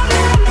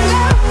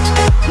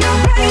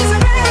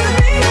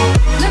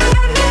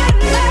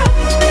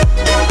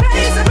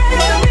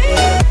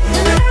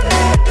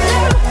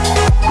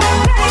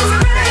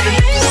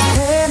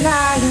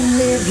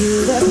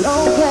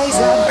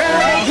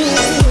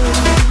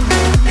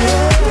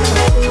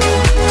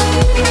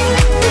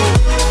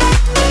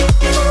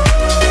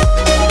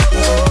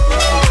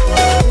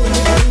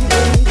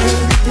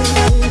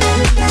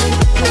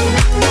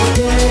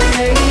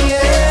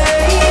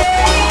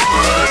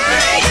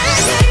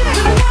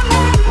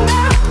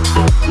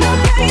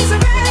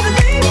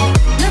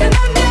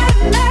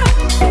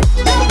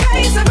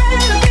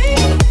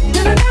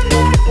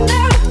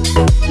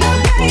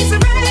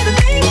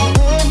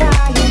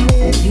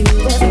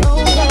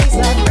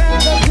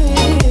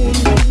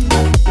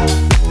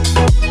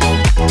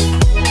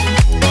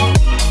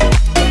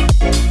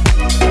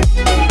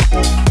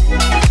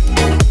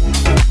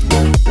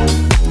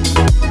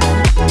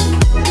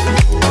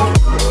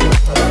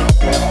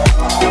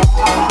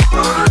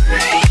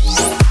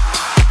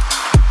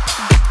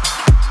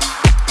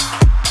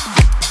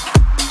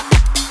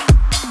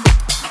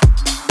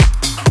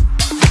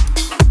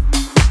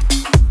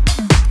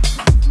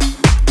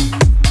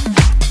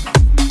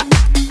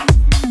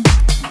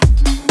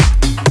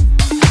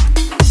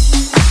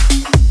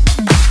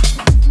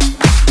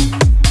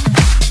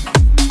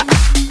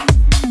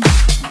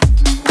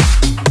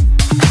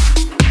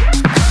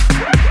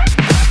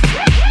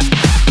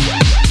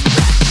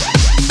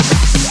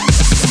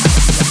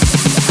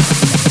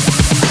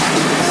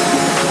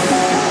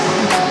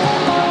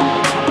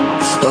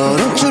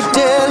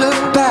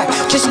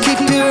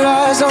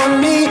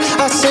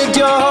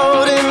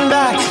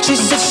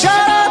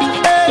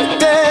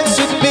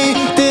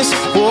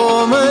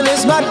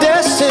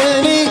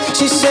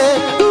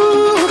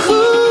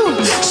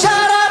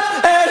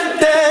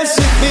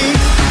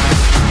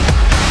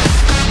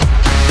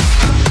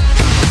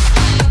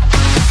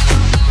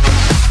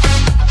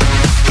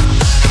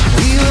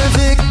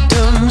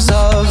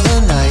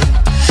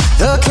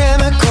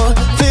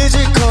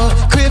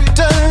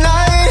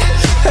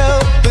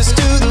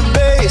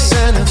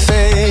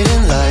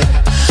 Fading light.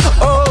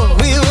 Oh,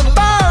 we were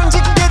bound to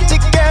get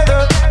together,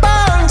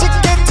 bound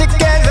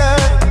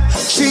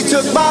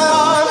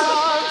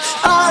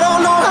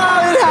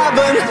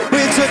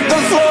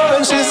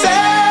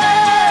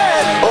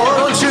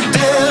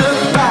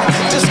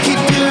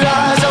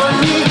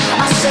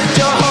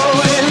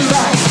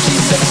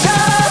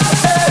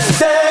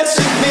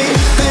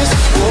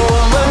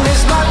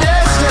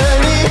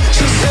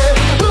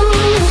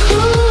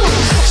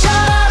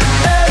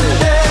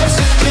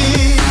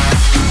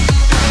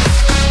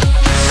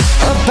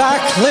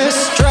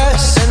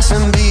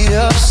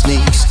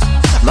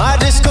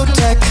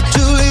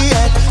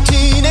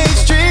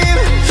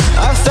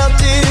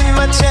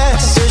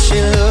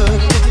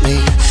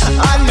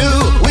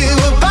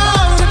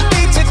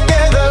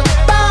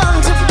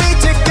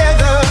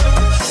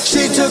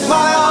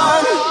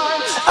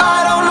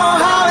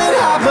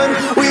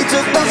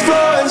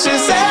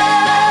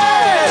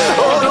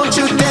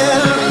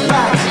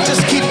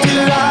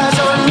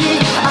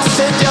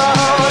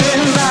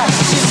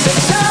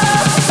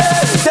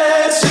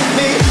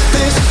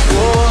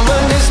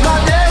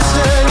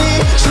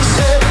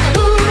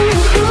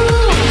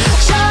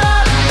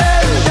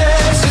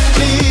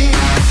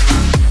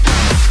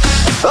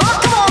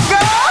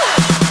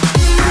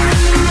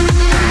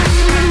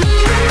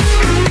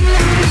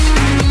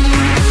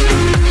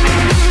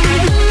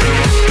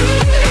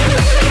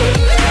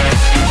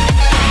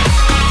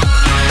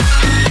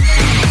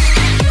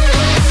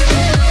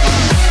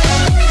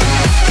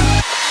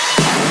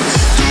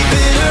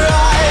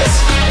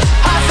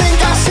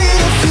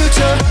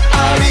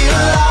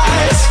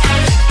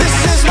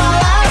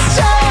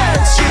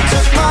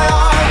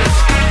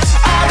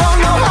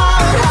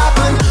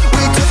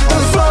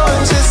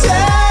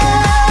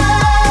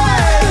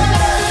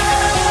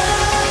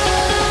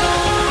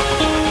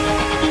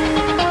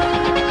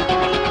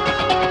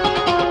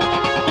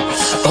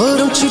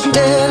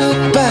Don't dare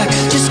look back,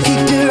 just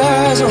keep your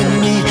eyes on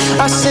me.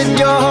 I said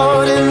you're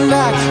holding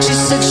back. She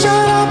said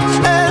shut up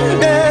and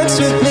dance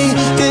with me.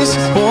 This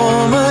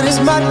woman is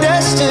my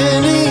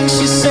destiny.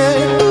 She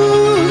said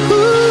ooh,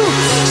 ooh.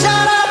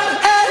 Shut up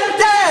and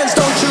dance.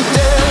 Don't you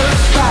dare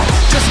look back,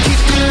 just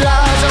keep your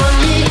eyes on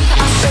me.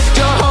 I said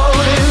you're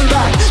holding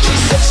back. She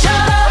said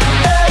shut up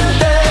and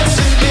dance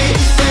with me.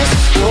 This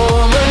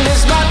woman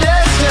is my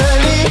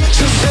destiny.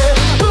 She said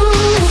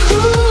ooh,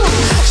 ooh.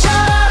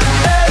 Shut up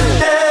and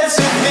dance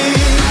with me.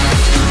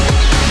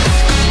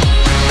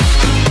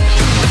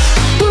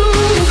 Ooh,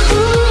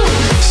 ooh.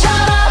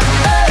 Shut up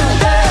and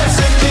dance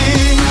with me.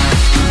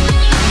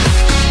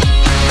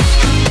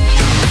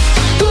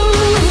 Ooh,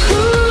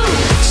 ooh.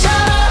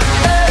 Shut up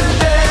and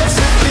dance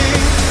with me.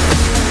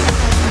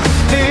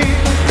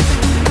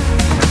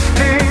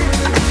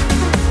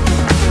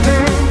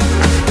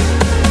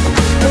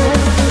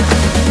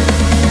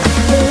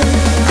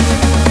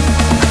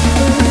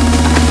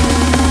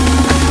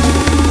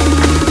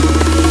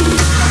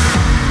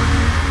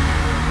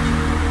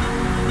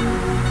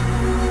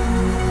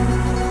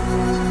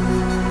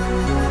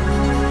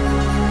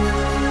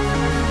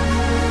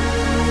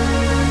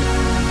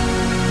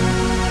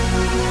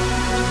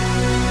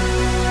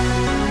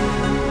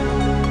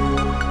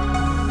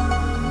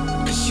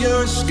 Cause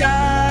you're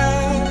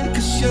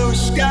a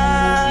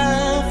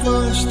sky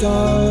full of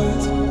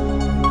stars.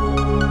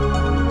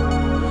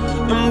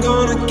 I'm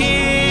gonna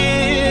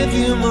give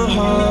you my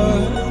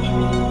heart.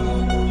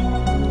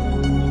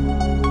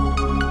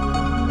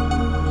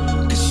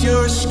 Cause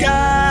you're a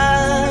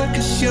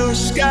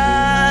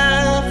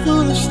sky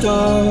full of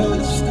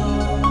stars.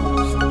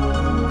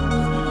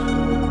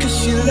 Cause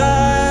you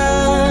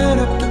light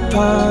up the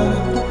path.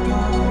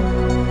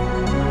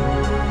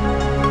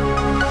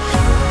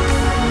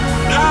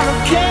 I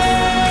don't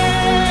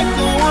care if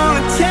you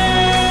wanna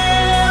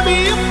tear me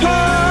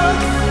apart.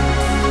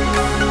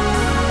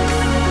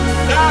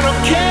 I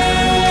don't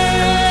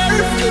care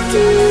if you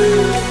do.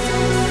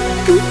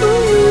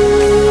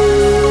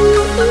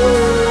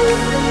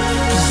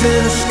 Cause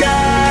in the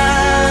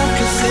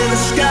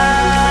sky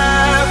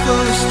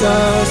full of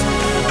stars,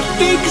 I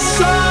think I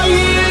saw you.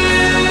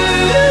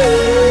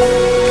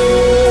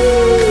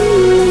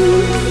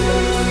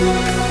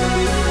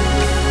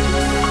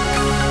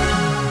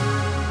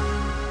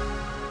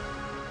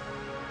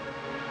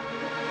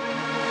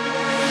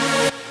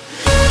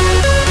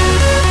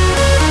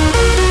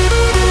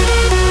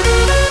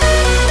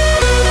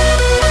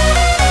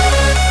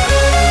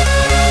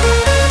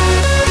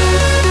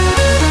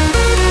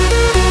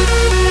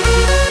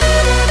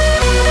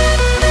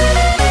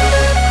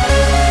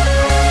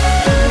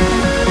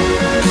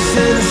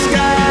 In the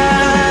sky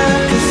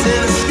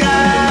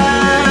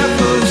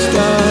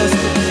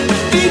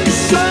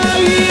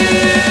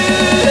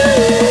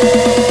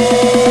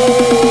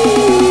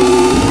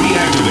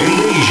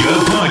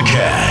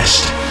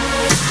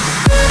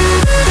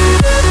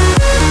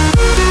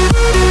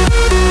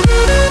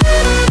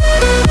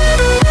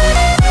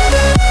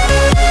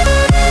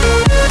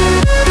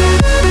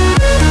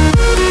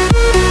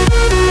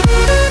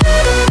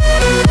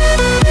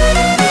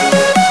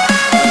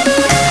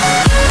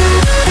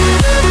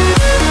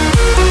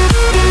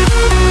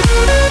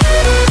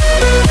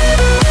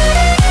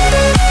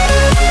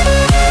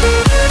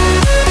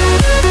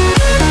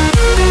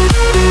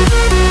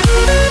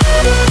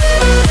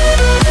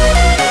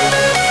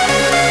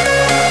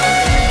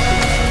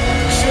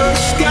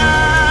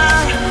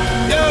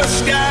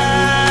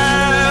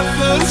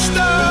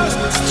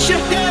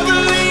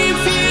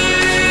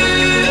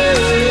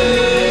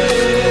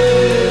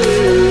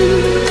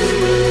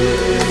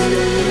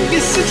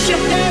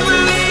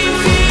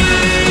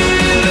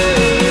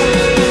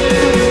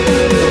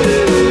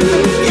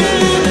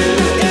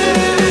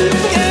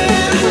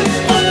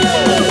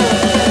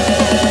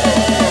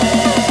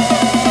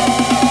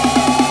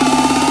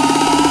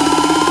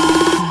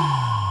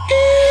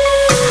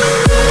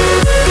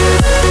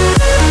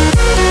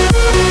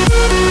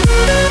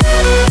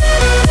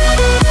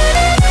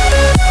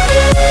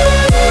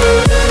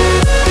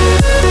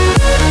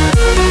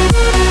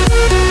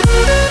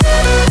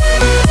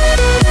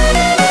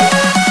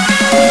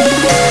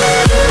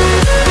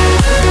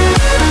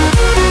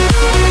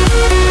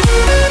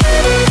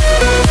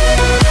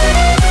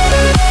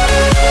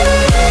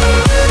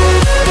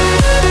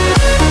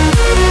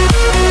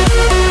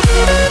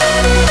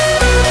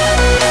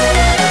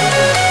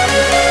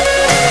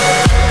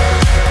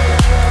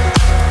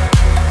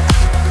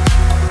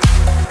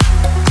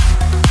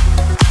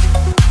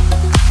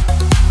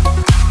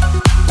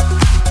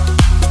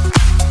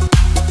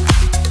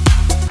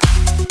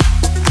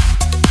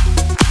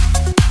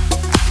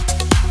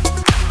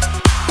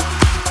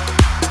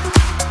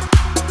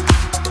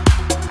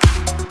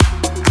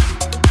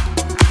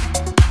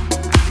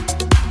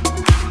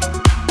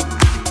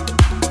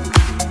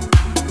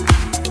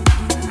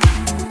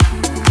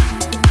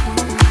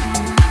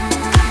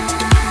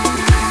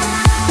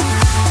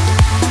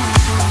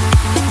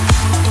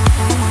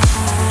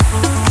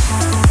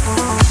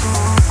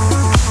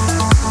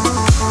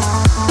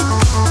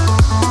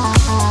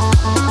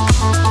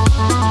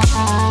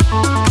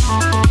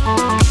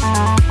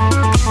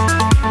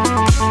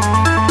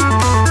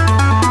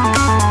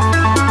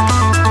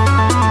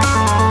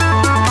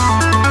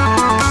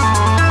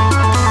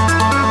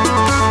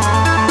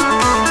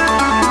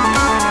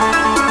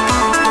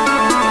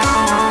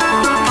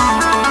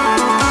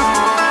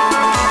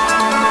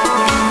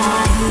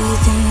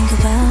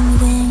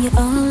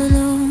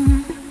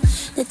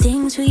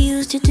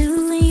to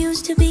do and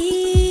used to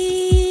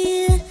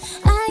be.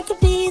 I could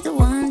be the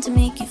one to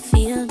make you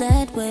feel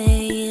that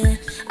way.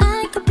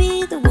 I could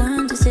be the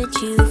one to set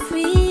you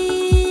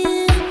free.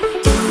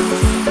 Do you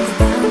think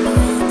about me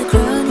when the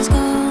crowd is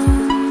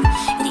gone?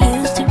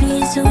 It used to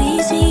be so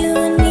easy, you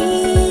and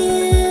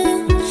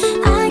me.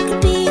 I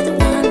could be the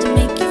one to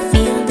make you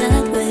feel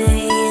that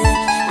way.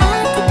 I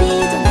could be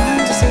the one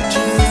to set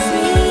you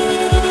free.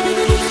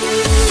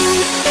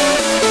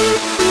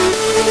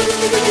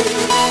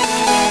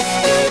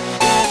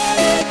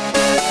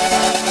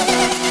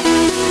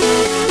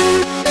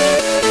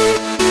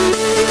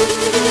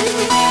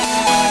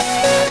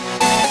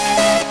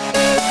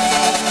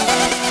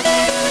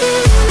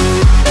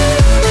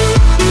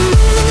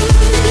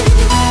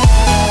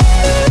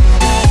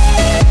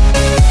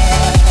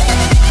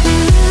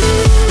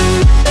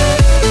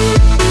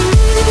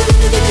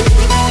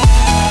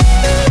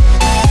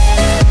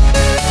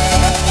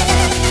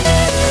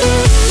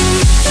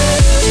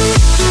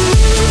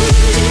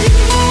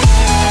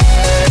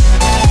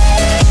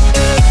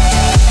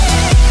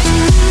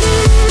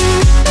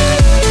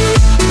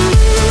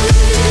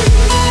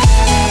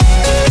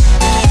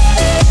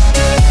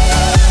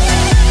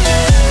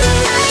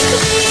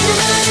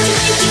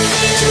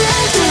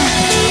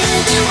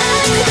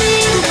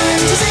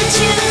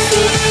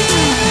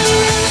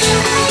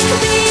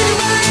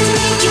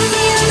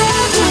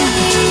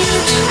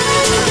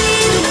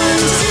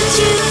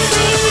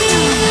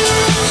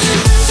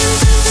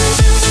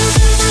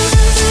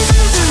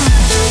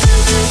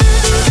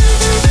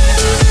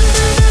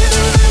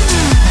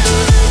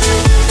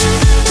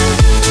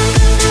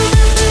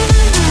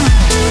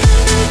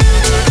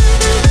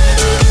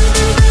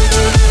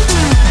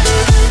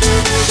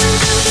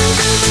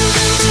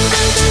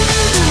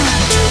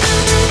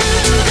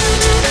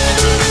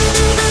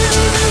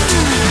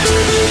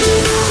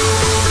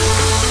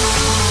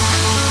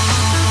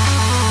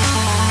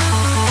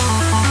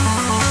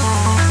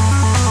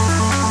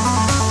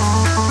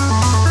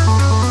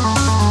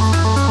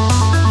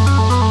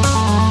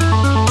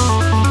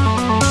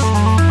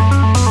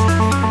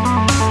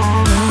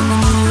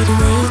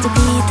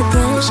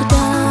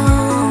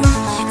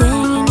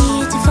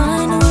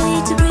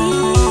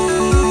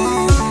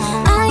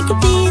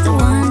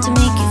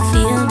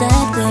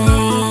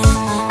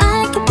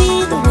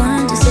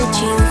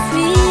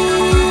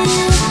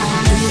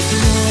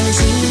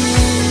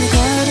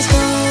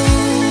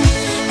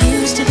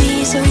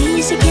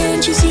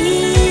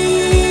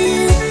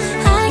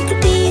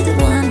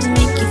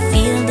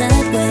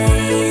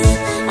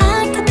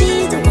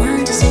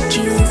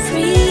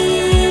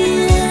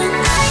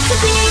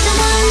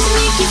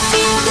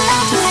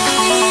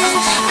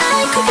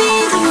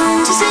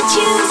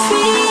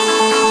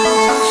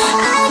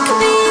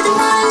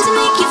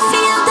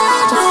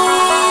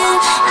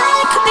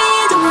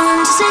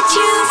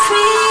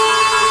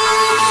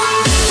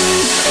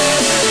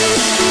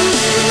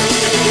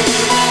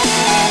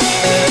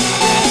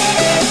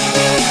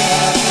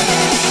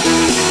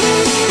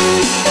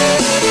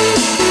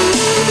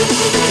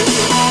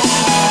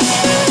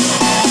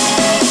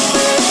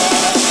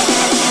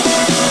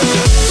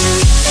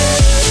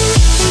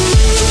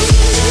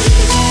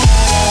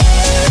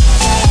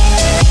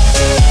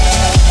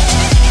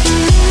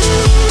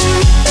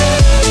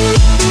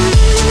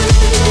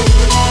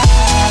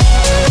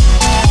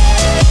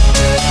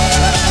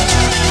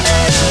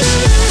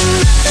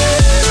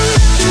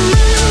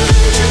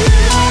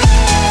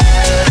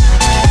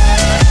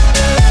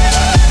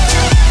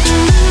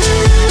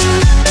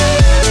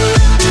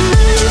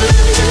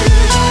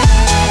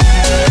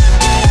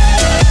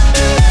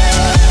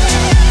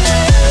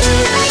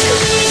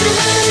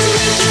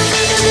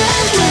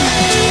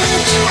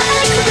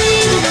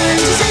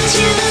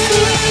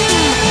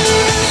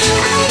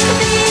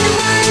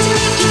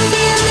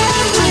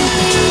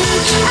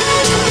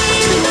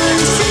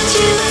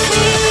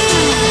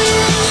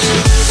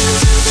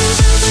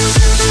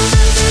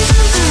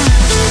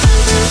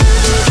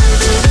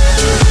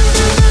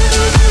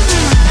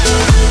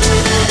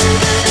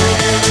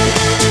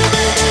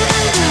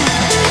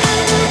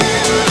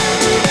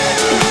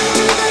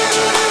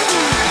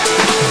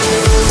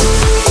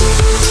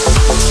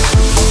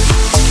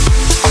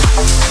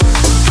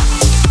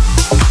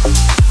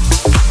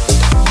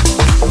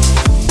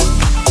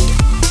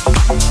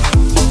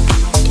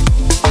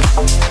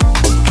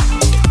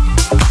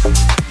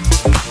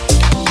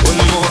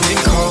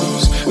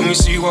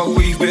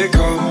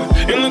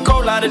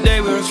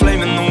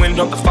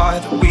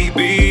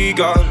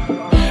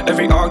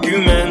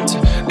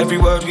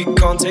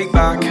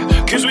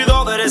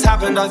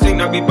 I think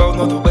that we both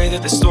know the way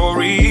that the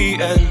story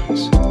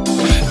ends.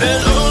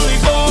 Then only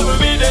for a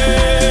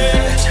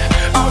minute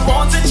I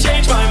want to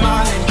change my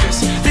mind,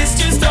 'cause this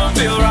just don't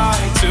feel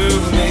right to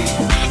me.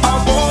 I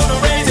wanna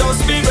raise your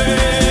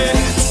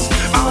spirits,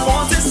 I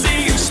want to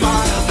see you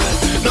smile, but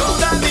no,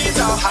 that means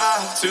I'll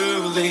have to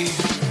leave.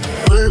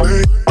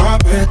 Baby,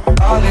 I've been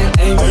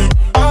angry.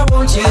 I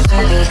want you to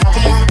be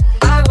happier,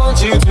 I want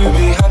you to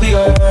be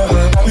happier,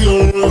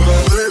 happier.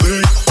 Baby,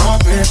 I've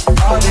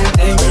been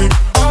angry.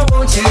 I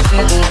want you to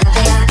be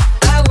happier,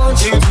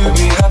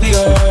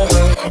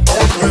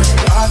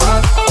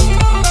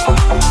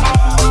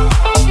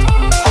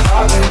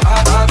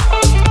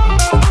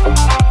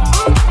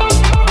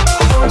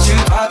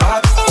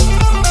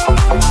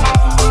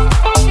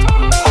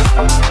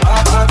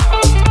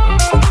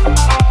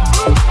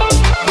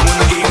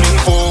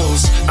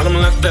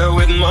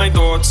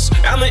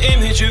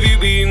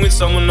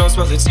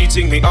 well, it's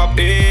eating me up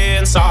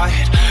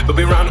inside. But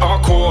we ran our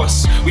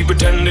course, we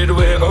pretended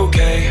we're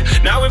okay.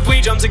 Now if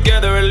we jump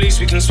together, at least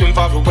we can swim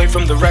far away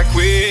from the wreck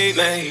we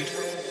made.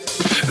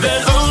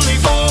 Then only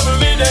for a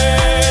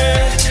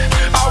minute,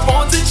 I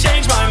want to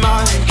change my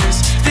mind,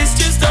 'cause this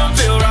just don't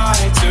feel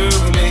right to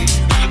me.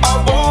 I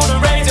wanna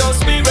raise your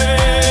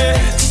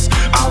spirits,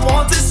 I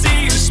want to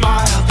see you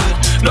smile, but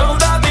no,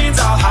 that means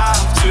I'll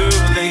have to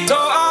leave. So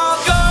I'll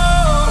go,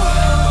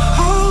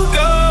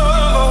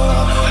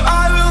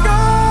 I will go.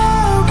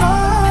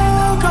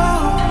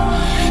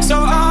 So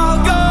I'll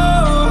go,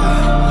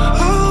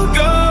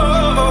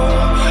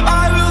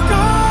 I will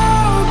go.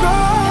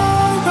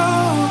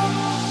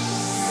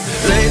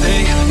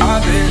 Lately,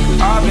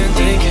 I've been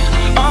thinking,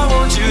 I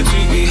want you to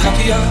be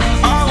happier,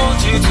 I want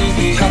you to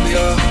be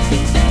happier.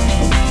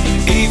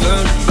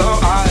 Even though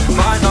I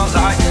might not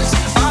like this,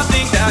 I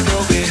think that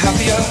you'll be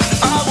happier.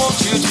 I want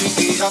you to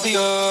be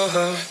happier.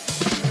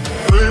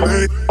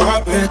 Lately,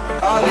 I've been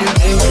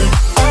thinking,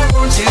 I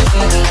want you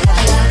to be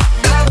happier,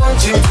 I want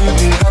you to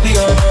be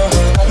happier.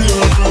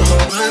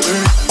 Lately,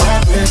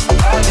 I've been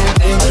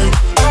thinking,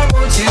 I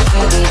want you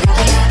to be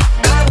happier,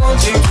 I want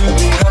you to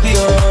be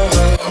happier.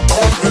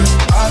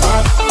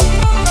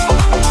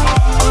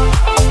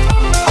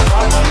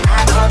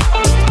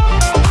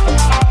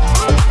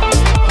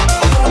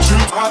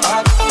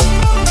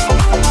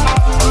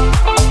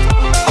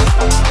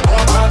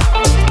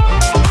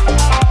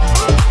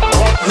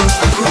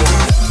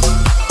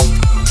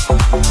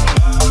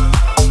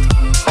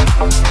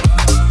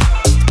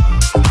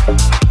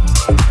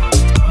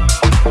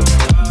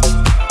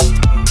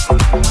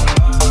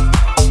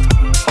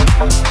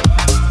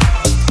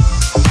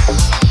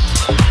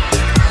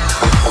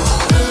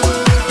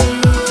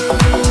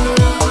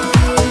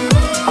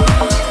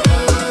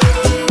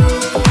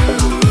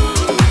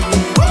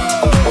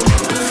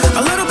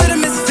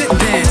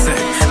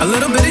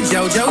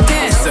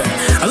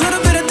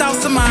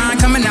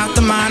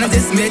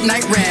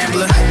 Midnight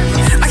rambler.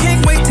 I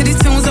can't wait till these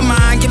tunes of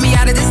mine get me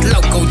out of this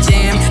local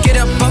jam. Get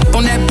up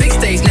on that big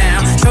stage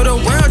now. Show the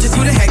world just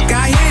who the heck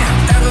I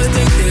am. Ever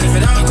think that if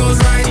it all goes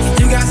right,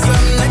 you got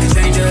something that can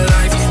change your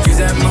life? Use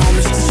that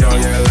moment just to show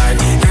your light.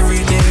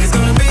 Everything is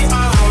gonna be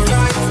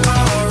alright,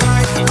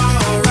 alright,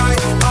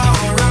 alright,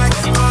 alright,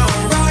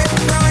 alright,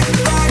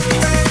 right.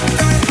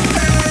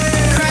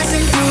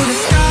 Crashing through the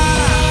sky,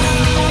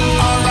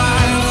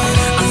 alright.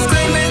 I'm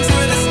screaming to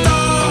the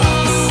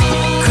stars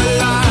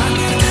collide.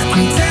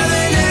 I'm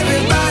telling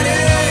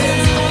everybody,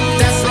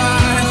 that's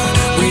right.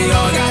 We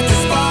all got the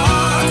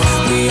spark,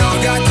 we all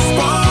got the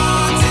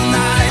spark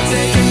tonight.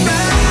 Taking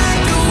back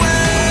the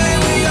way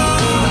we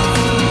are,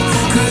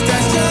 'cause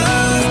that's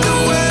just the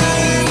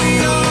way we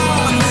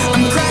are.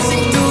 I'm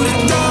crashing through the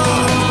door,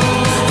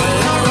 well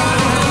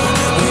alright.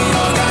 We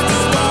all got the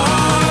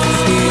spark,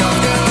 we all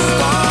got the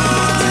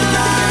spark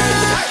tonight.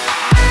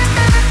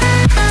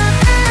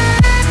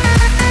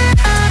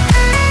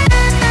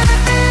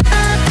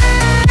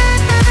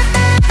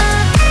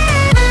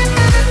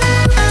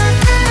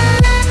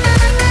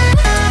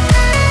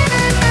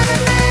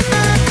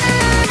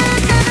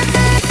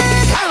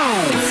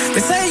 They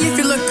say if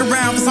you look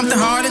around for something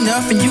hard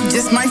enough, and you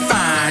just might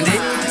find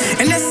it.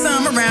 And there's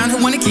some around who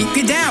wanna keep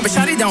you down, but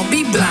shawty, don't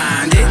be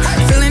blinded.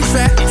 Feeling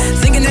trapped,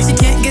 thinking that you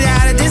can't get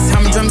out of this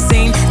humdrum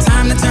scene.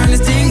 Time to turn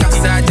this thing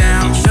upside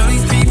down. Show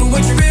these people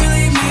what you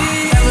really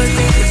mean. Ever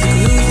think that you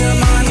could lose your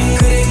mind?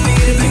 Could it be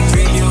the big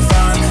dream you'll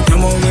find? No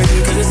more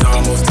waiting, 'cause it's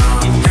almost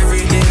time.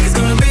 Everything is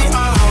gonna be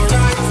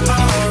alright,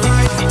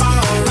 alright,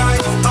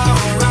 alright,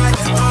 alright,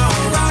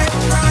 alright,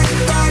 right.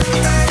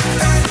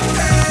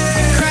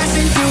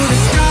 Crashing through the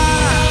sky,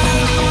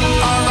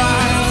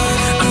 alright.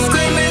 I'm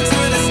screaming to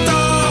the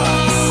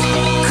stars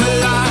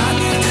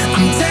collide.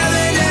 I'm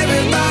telling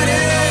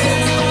everybody,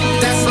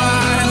 that's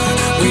right.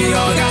 We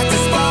all got the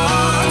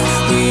spark,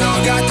 we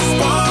all got the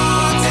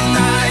spark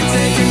tonight.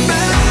 Taking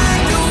back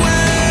the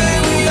way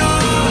we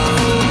are,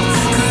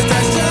 'cause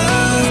that's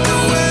just the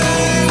way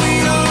we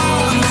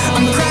are.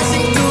 I'm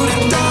crashing through the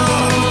door,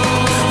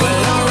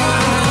 well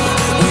alright.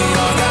 We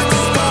all got the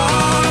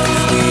spark,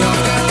 we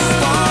all got the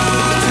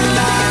spark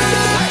tonight.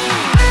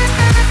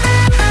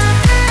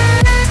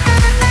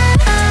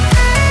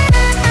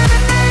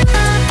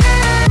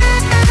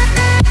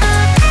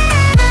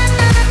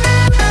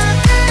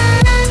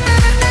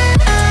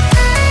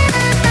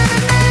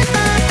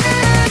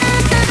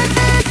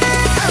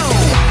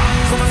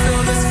 Hope I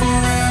feel this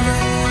forever,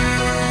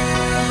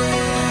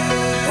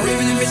 or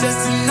even if it's just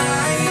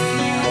tonight.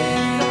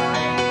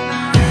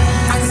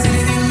 I can see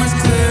the end much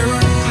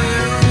clearer,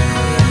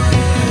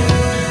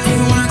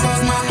 even when I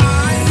close my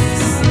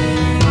eyes.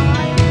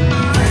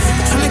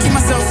 Trying to keep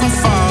myself from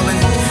falling,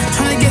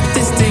 trying to get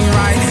this thing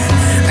right.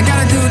 I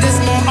gotta do this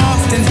more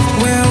often.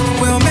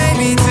 Well,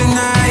 maybe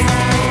tonight.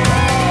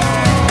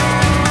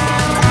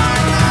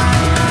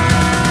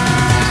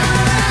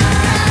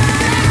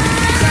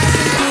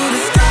 Crashing through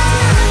the sky,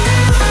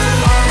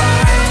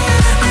 alright.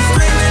 I'm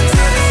screaming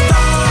to the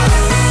stars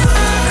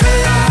collide.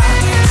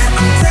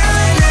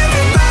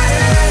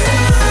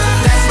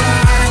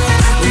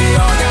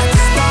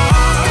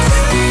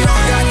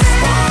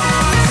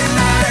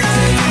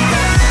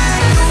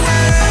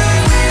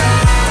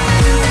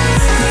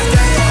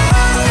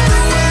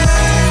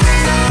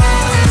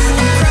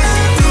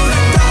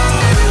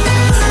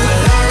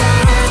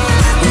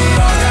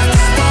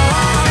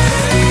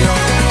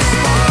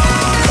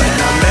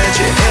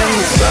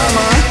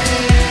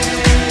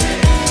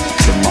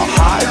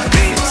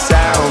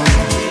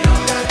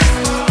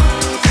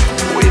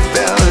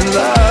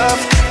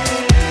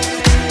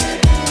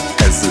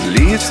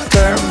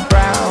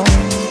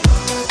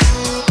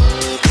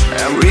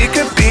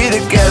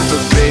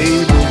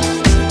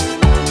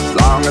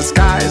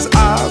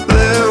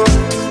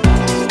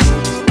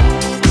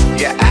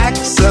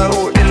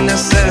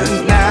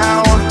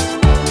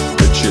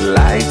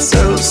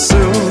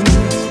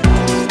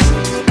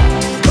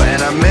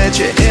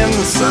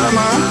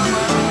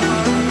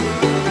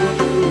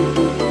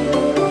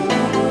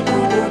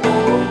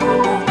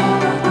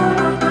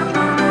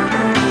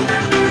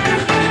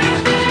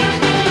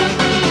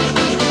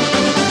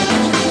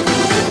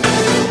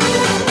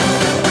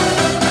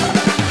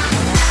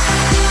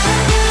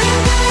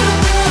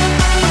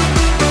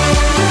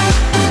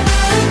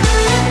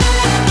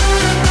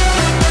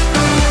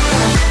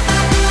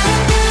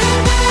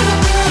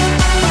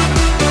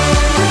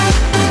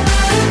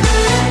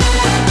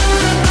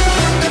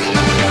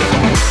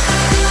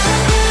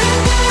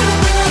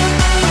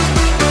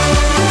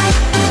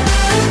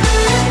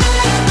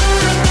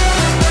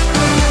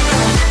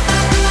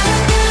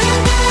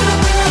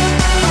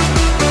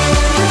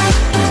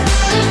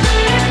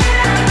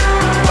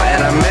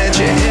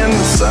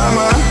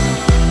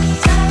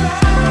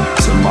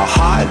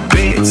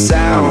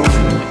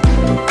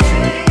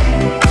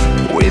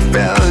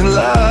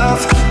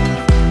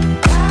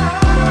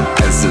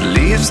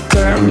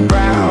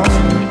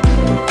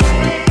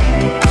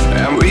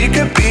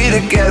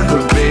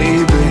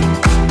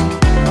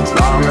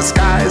 the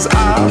skies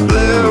are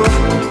blue.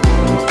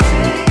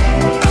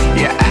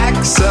 You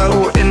act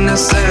so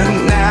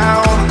innocent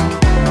now,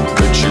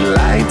 but you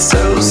lied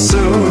so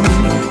soon.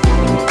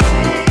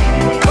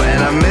 When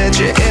I met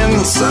you in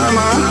the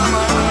summer.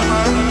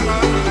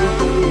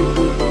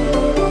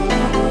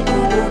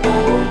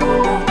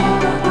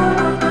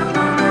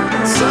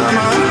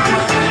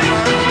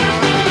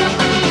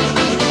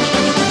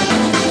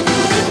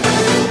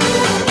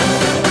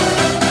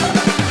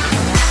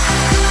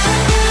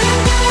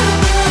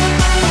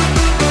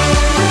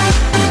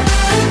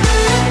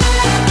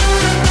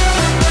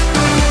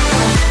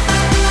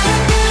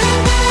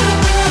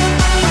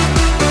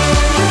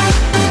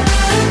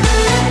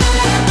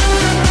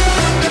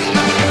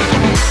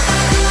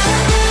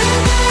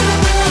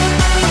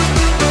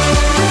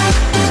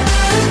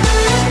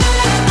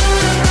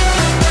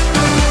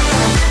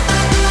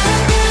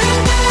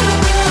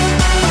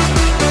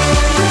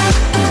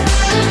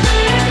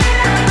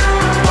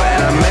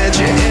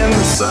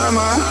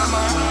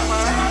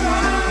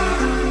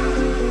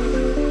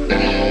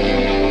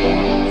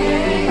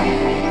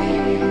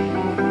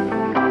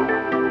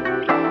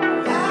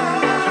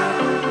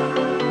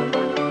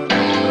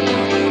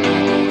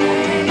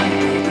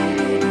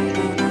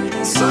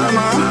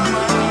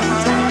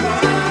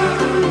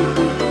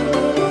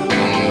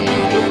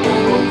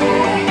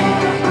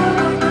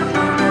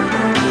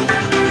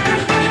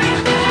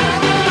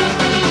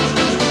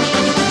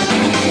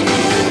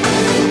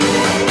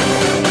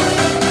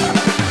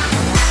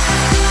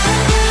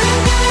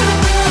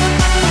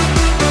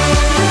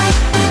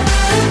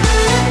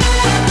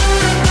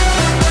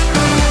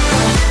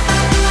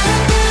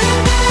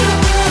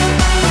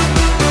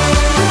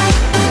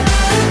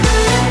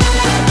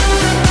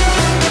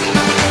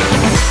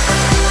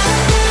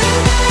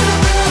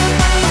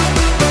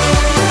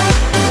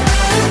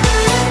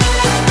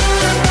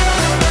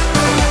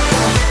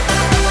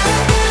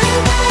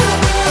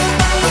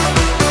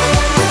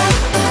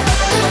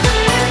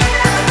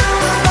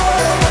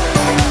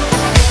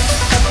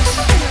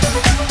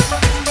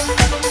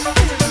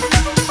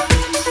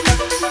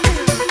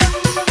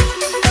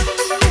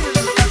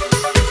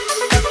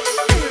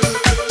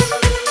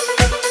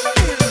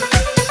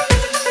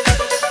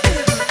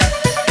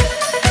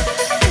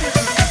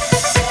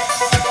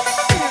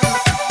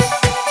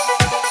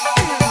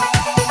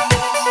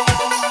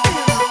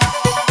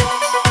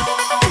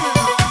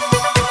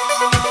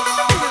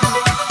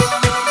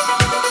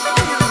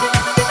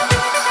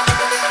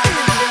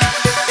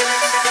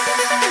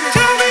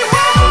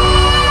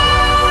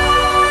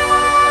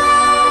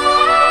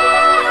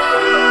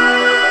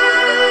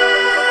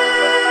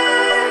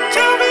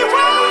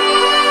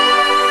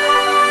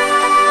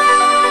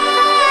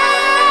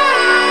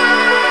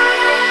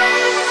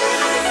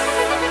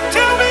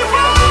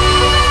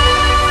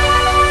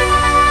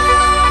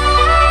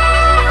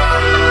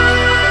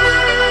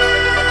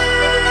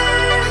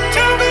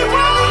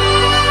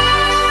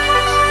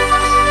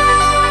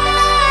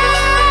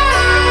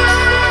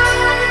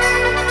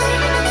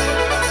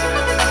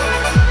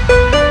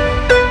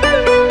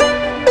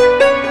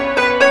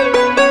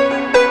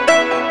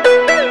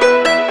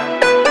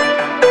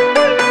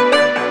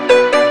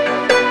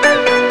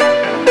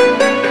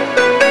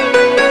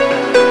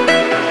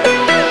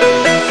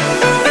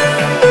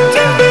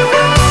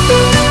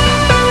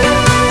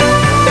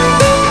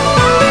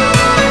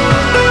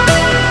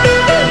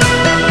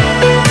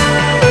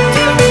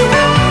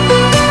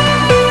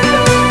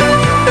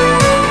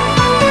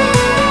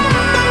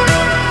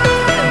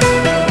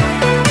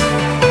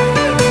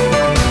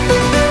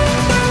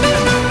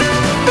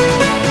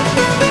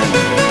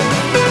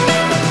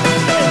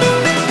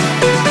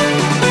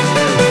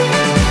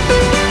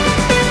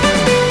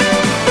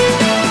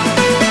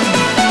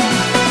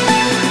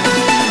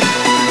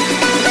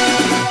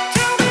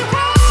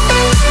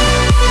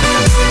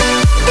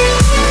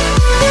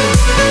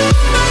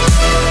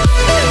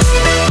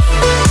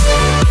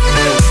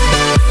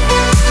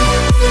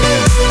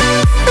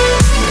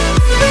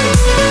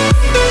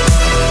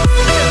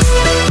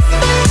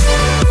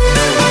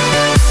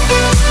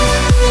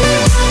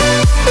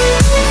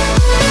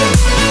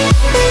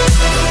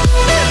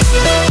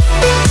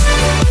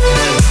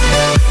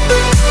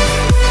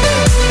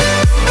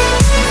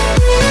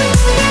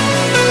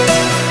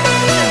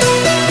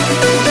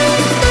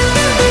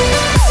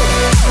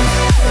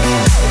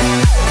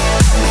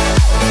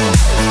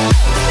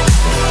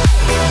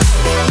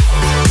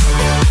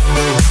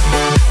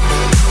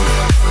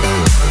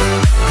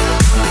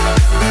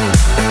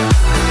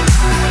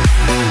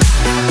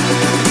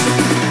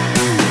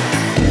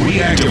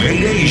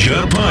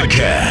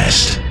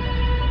 Podcast.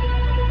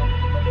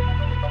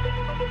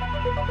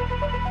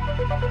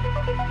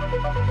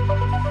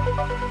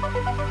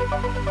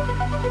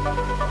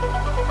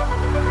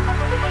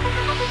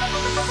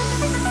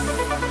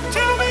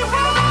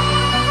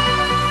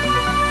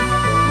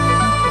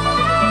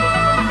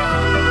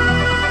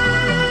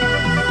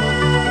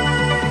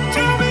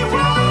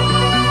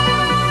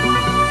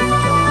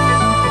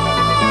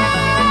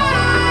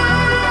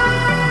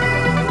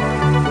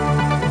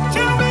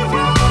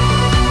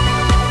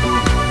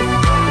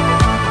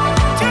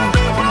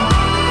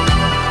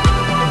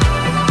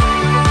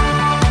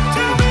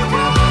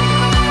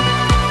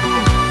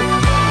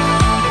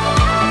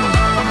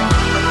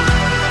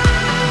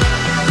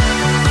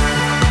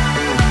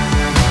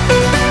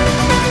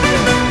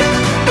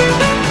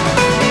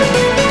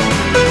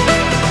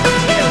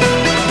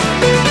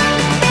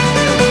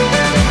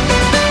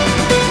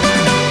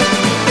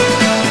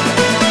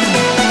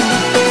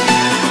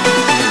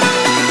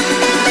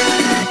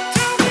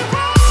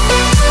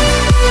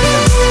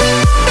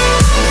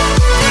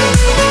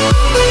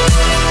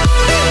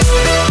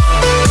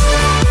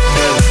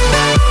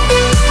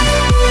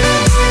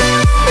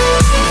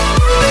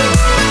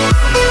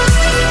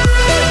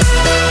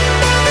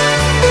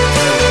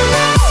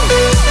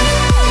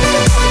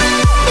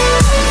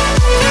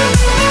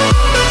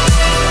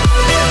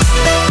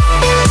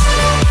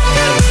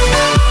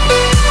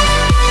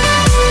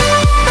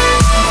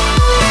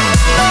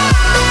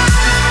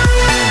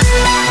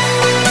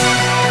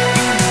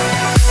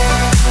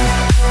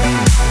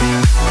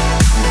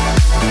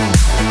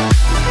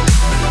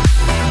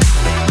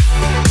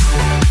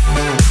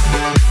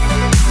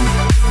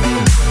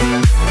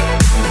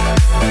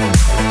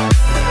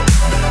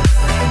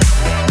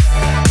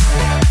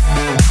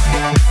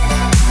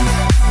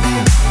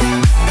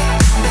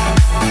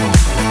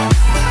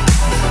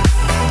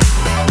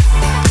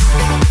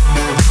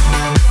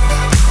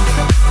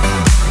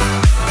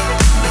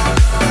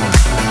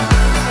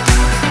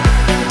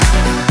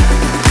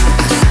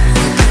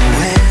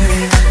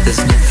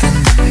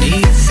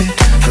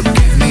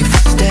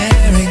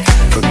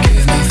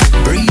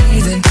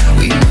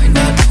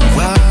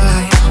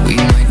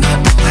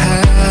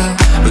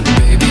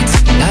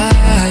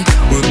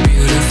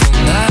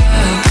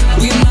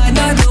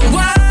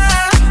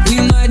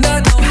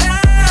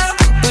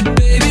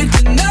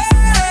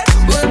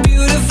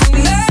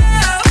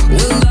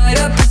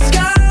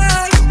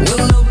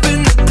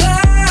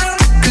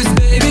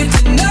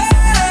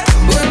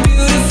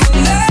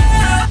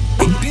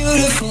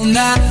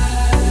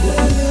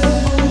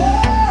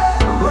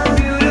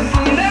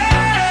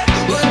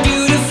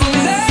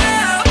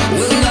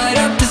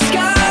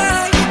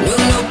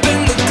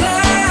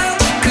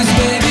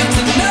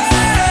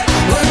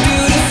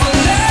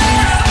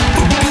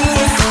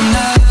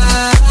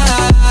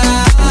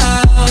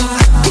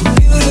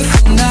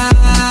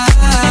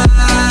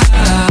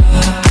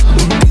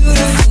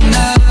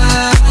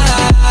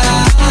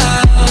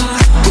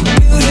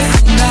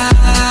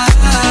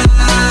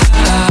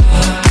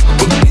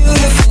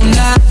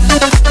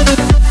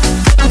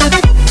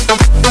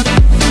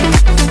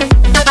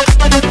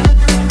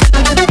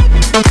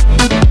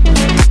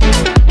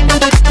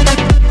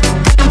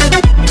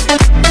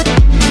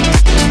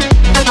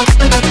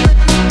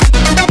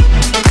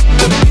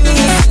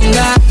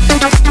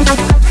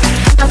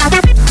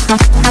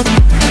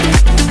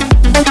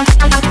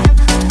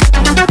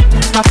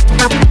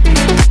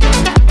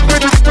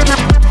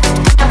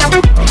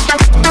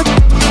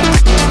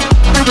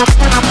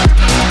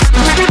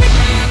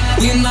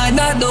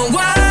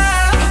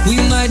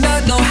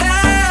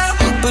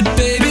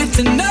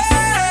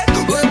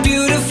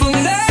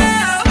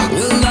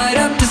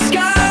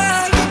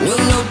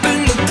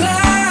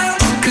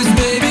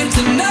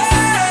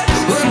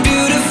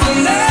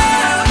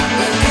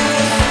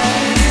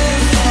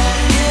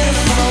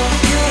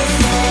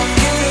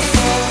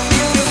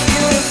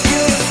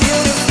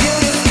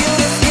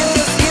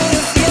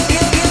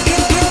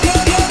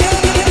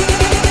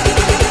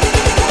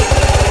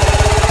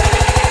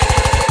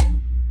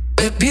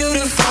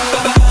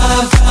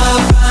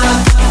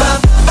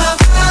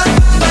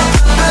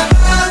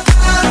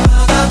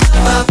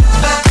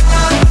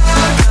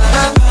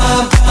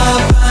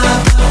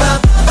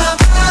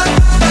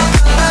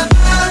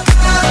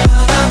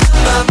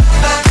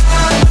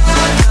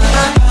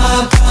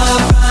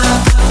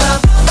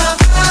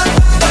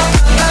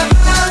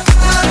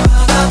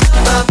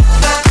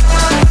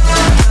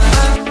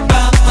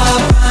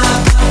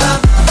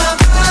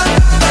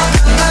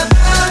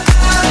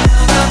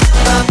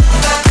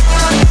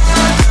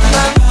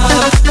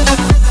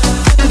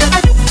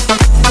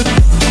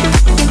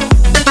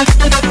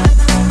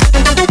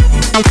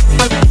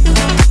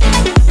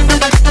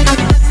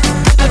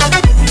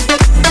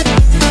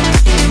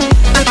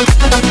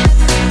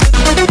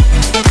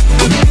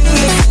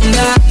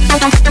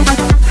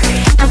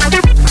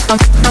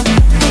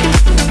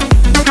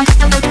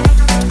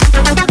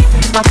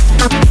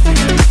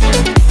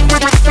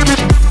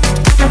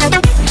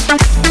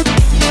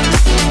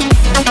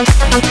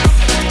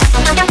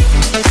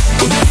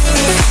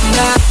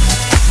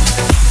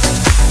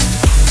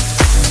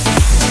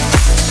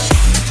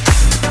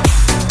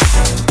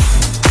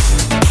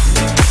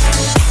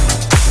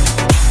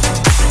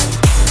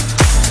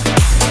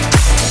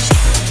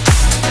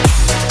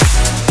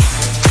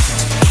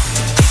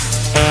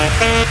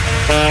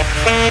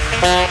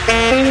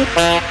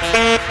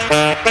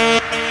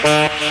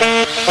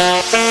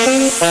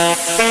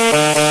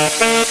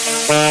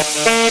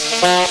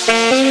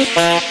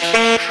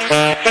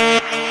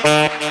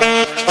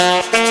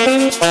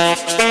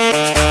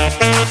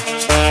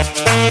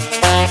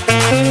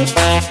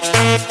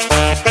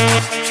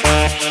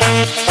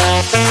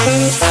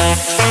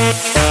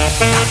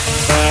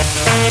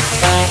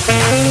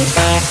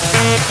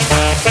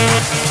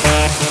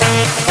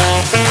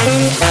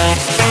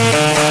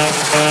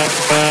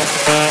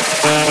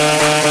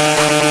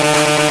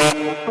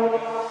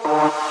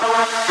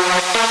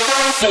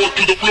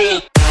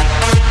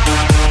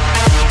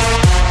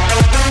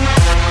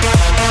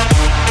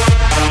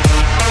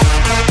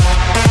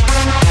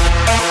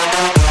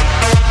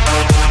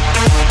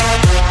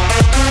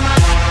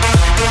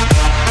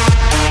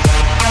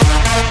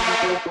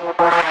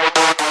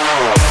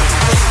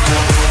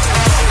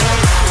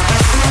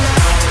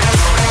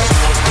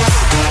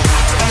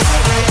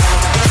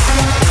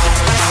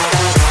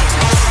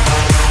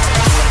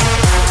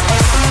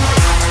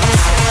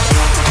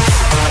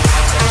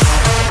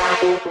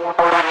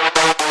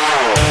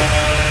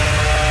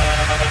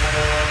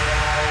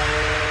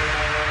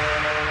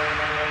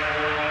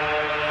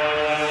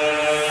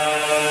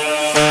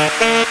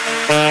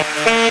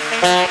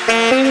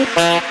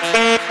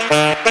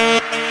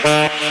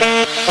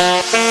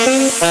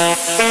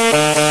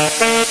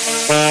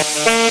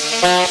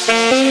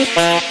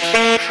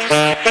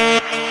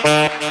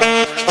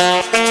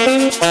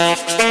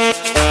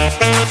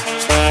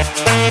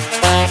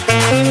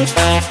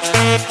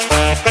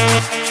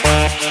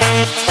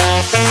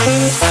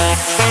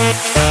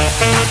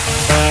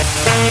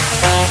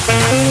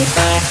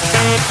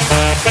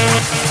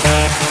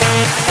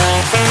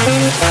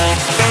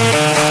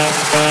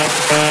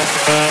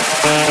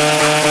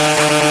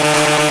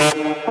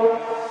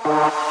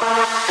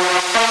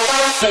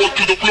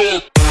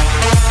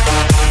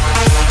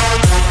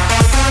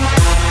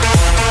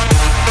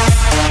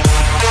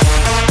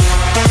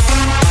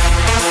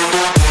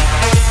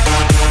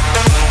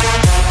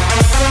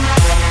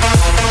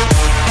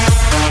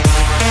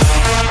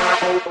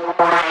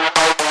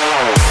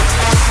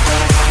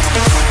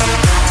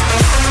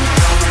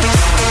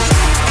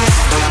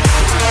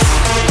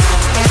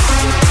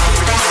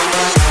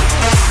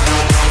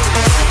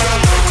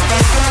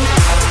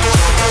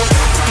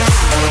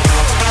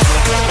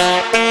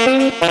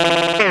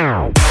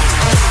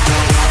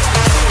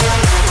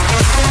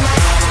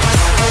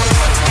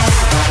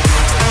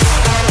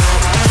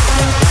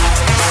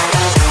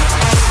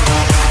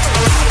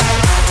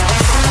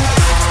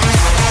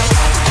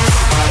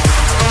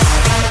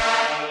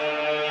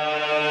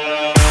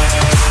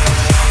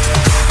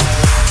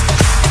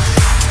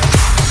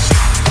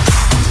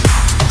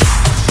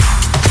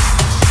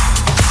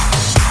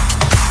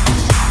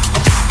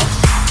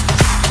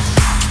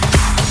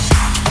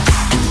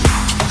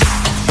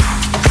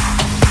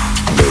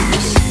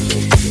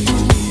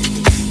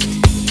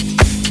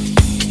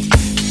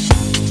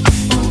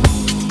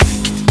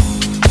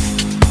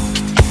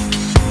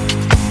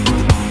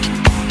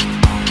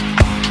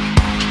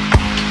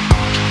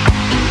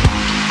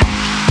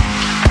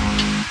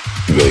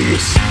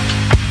 Vegas.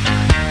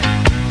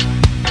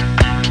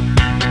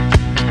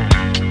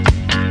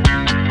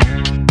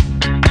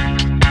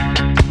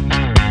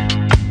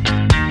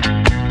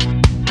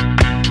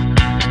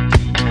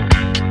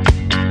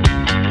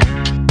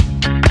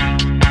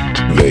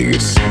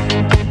 Vegas.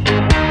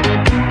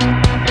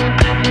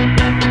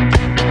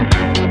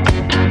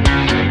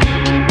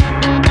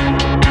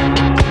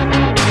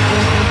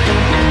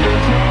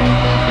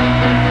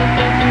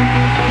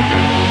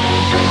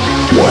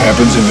 What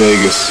happens in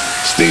Vegas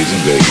stays in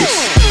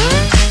Vegas.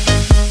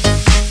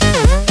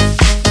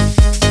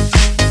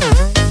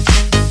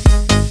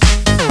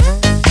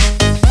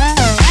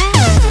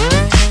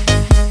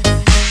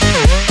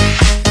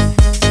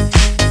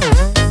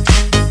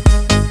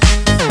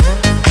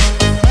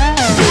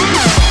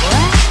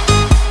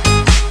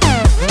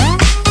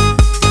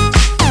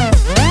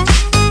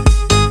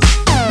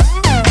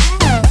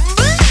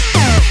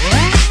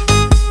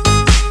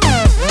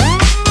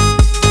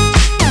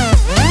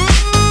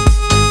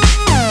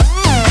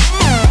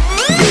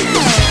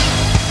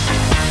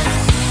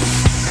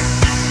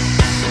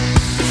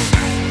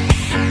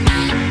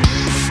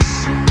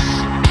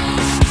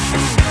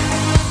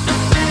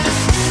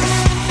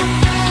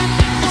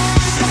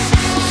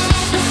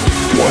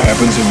 What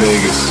happens in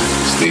Vegas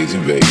stays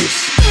in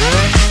Vegas.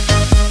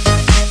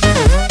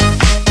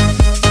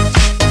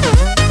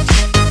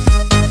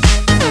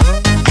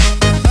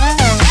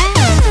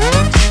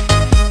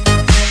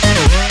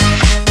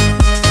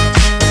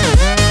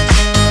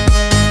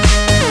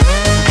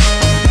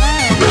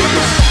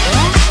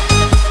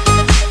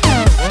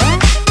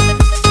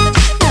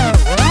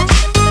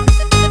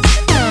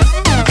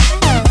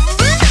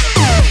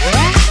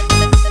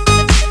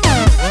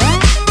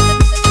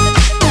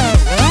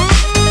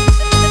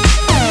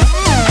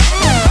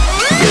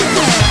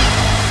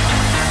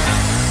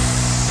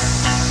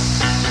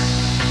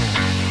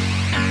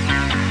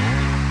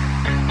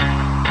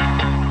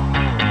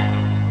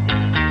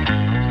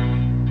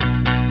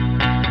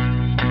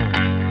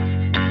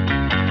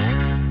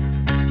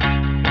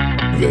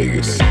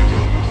 Vegas.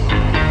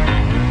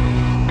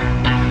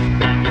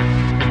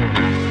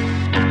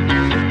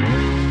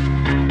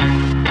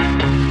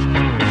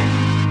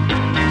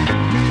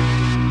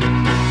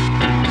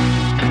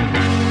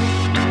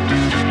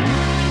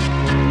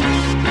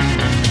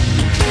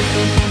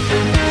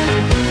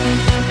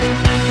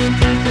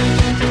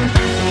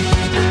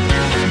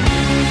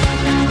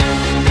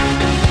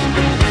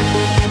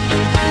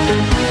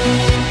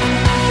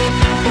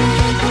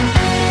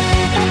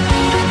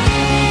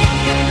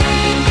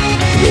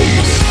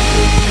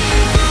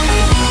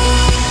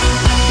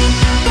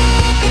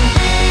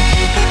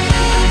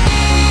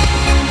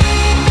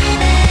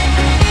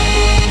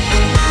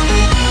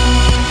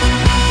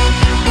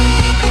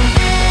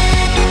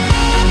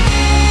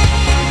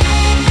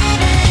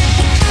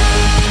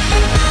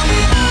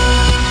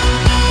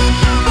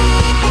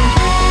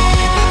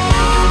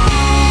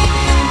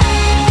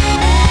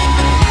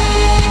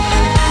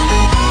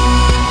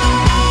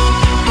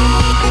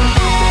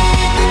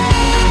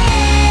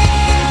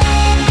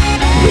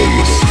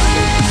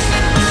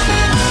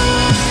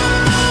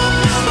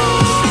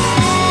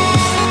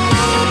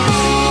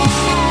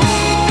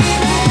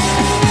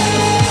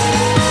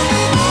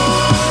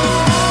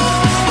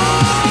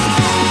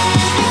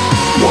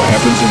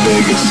 Happens in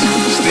Vegas,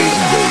 stays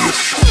in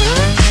Vegas.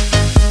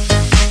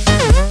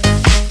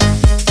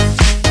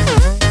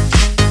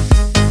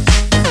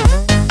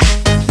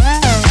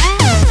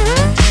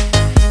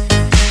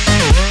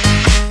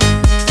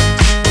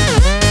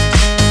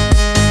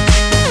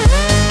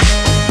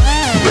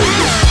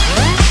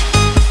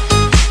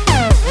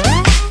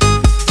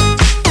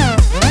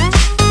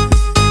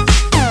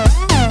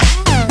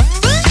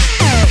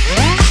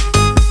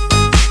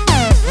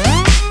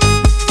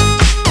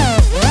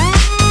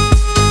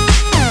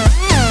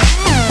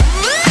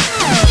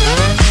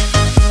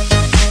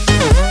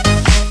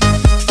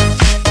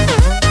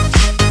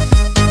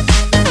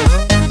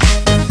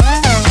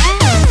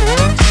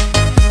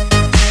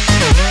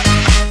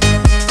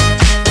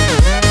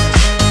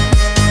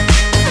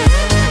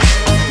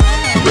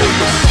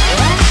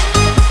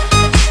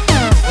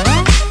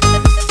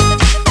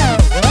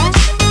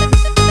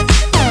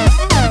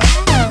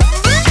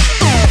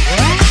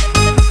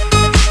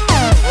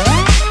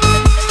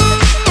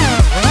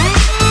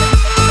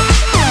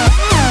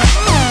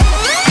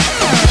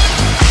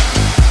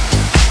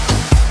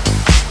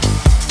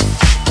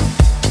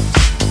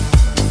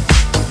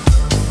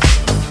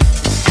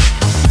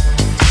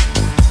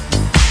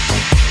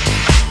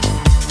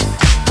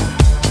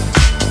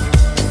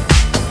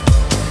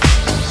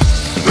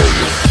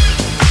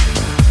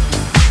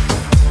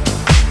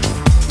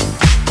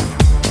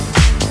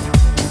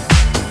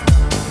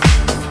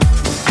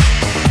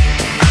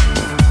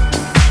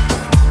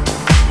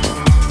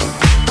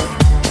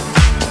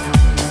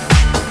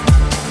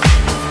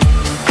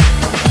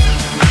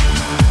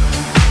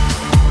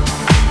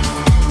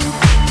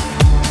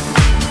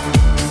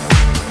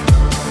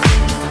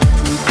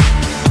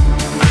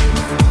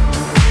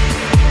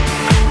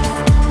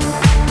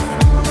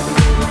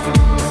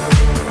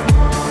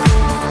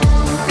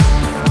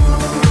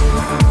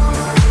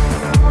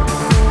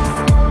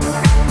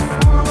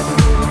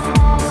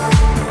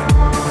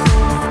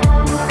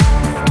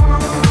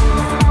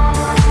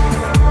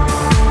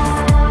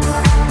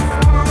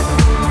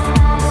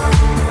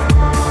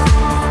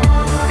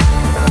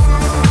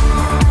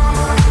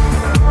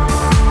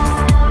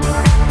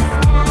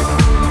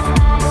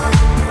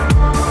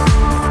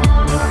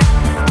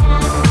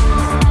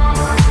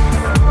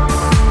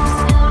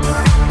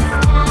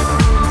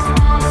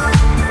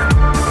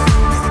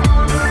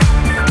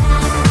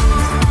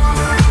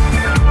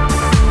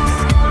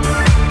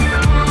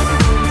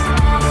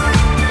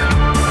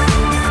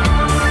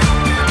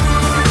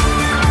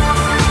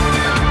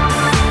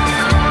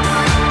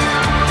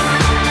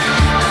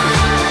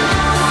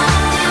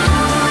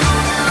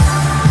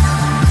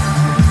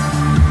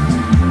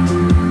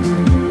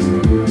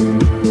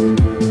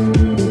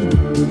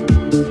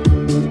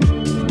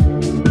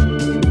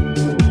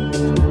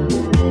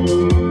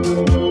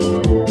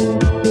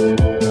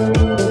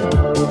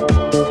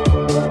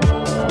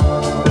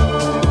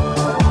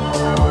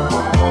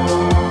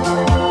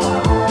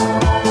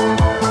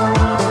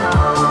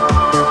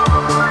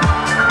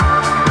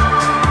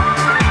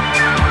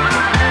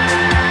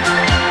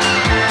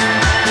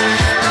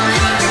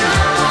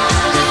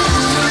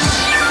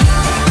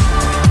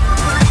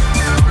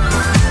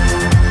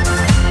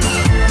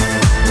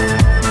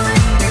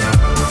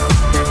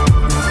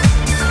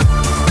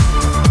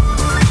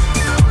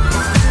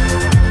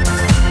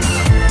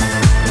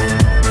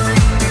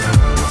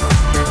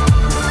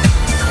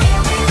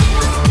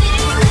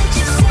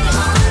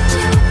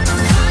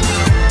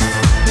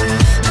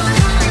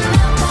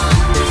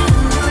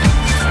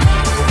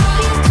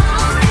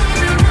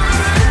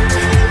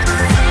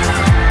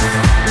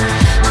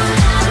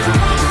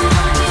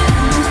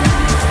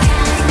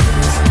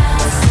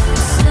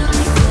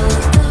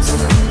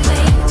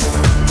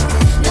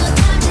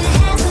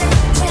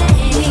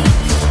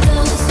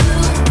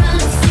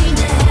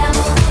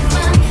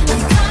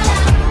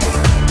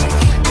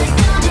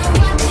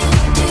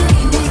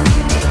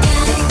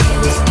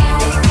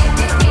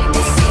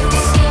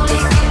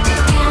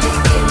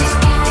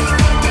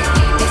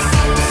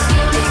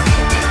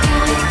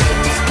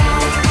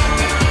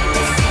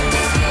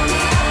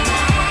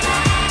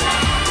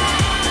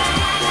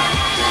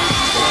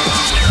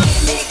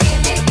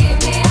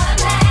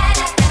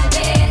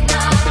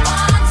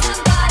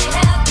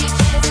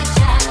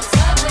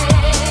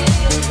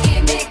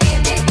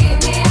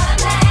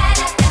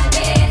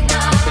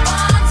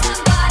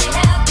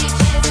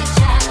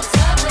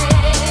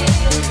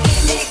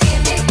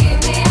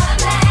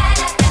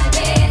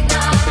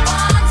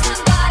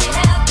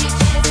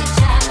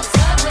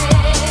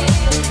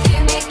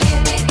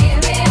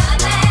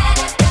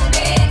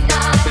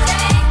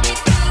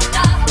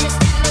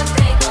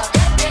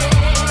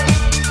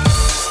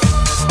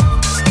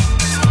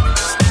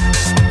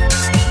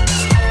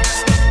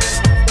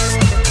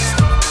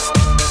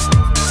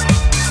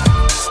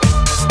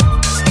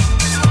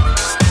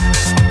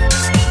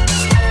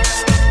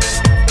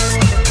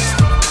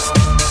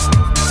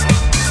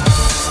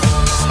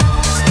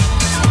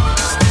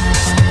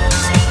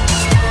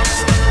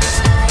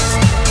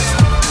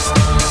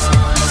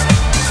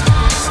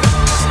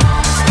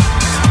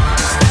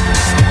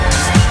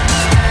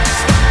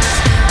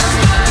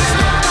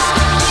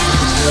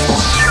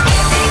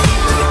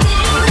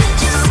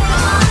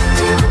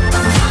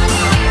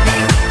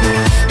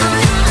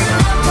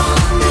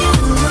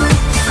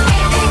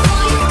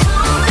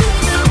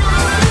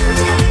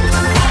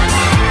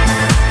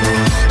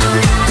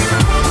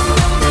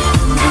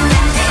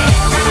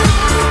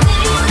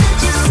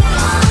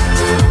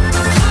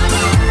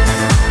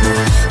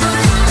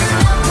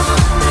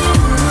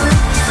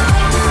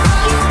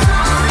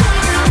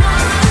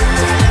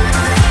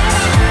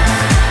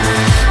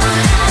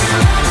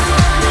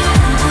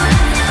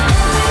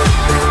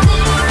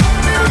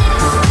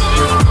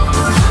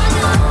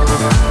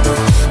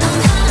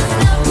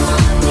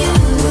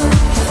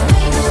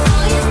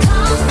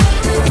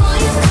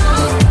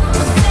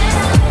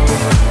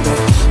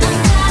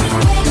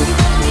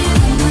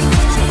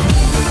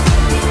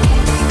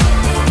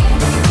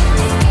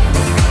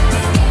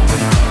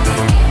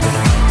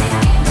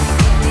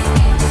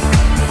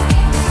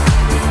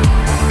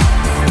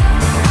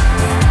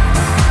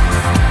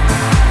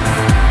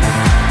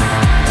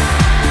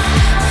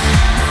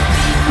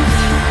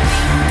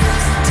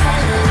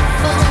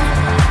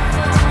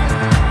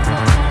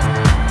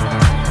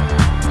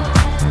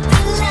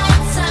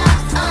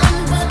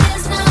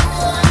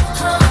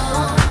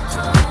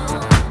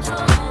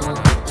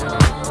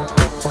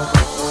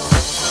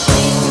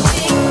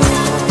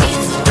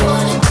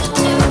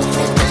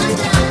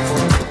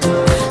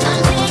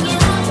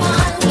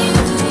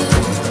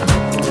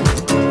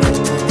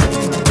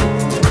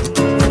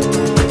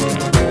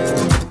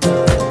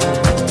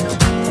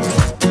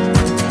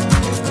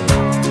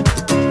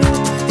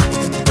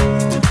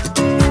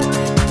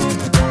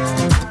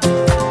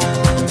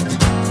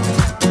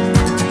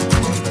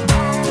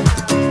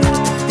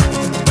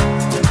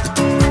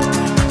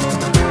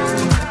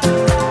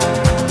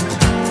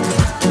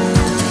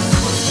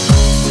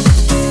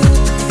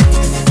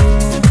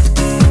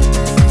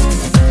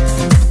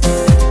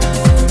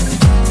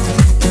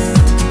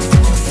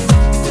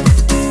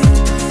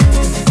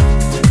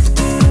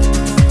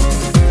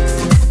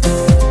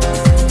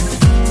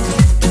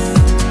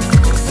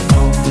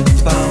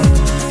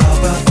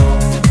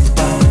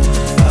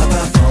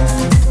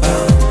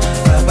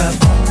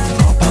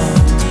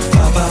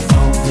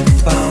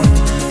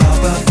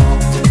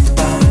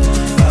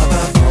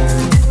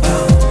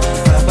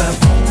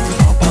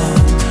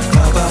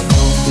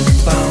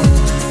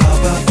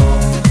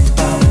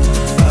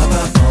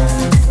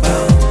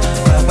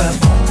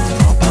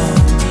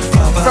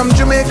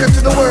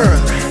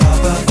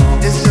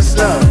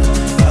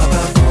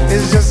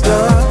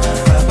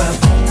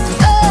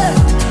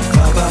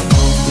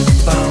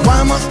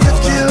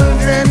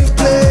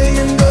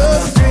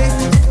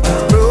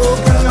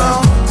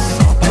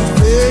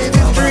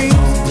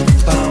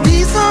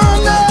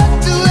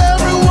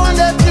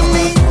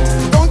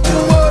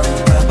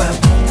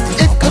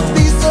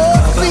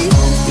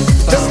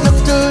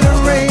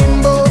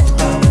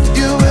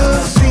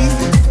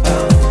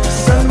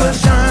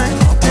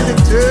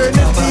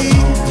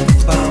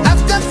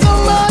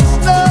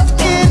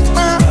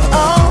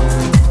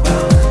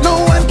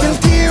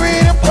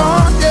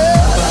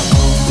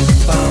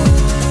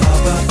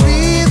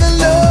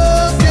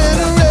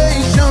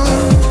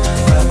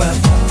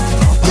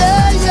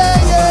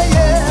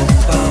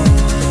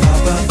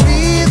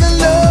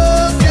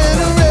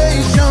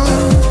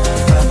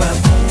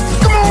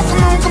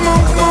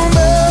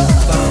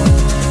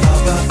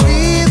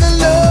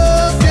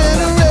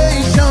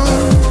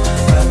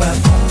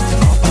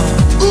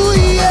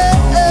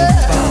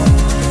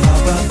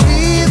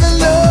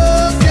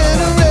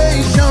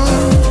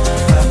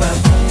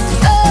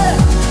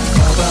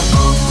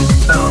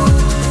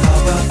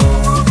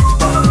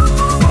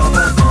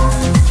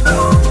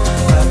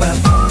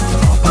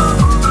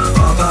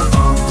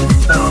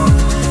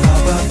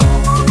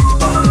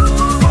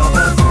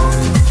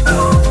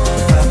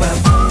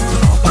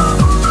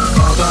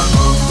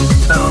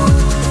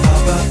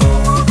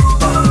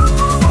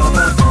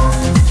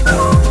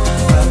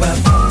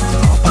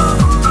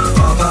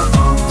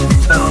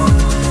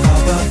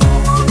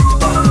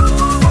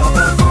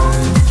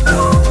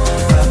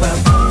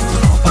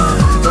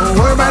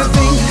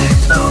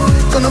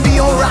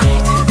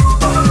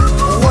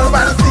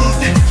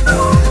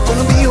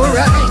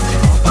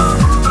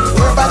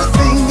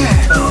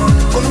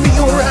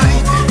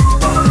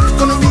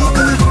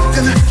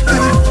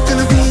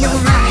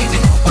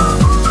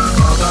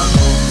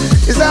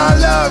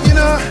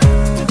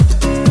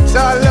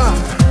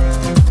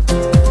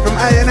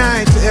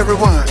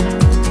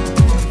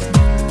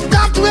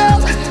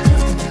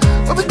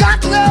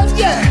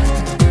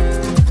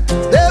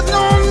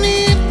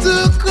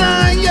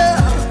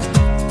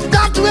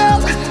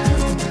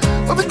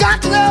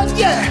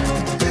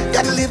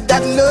 gotta live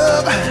that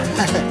love.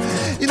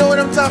 You know what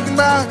I'm talking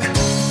about?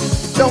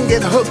 Don't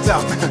get hooked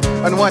up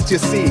on what you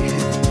see,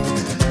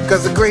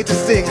 cause the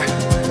greatest thing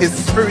is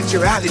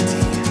spirituality.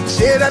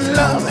 Share that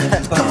love,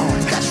 come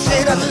on,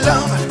 share that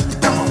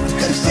love, come on,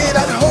 share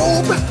that hope.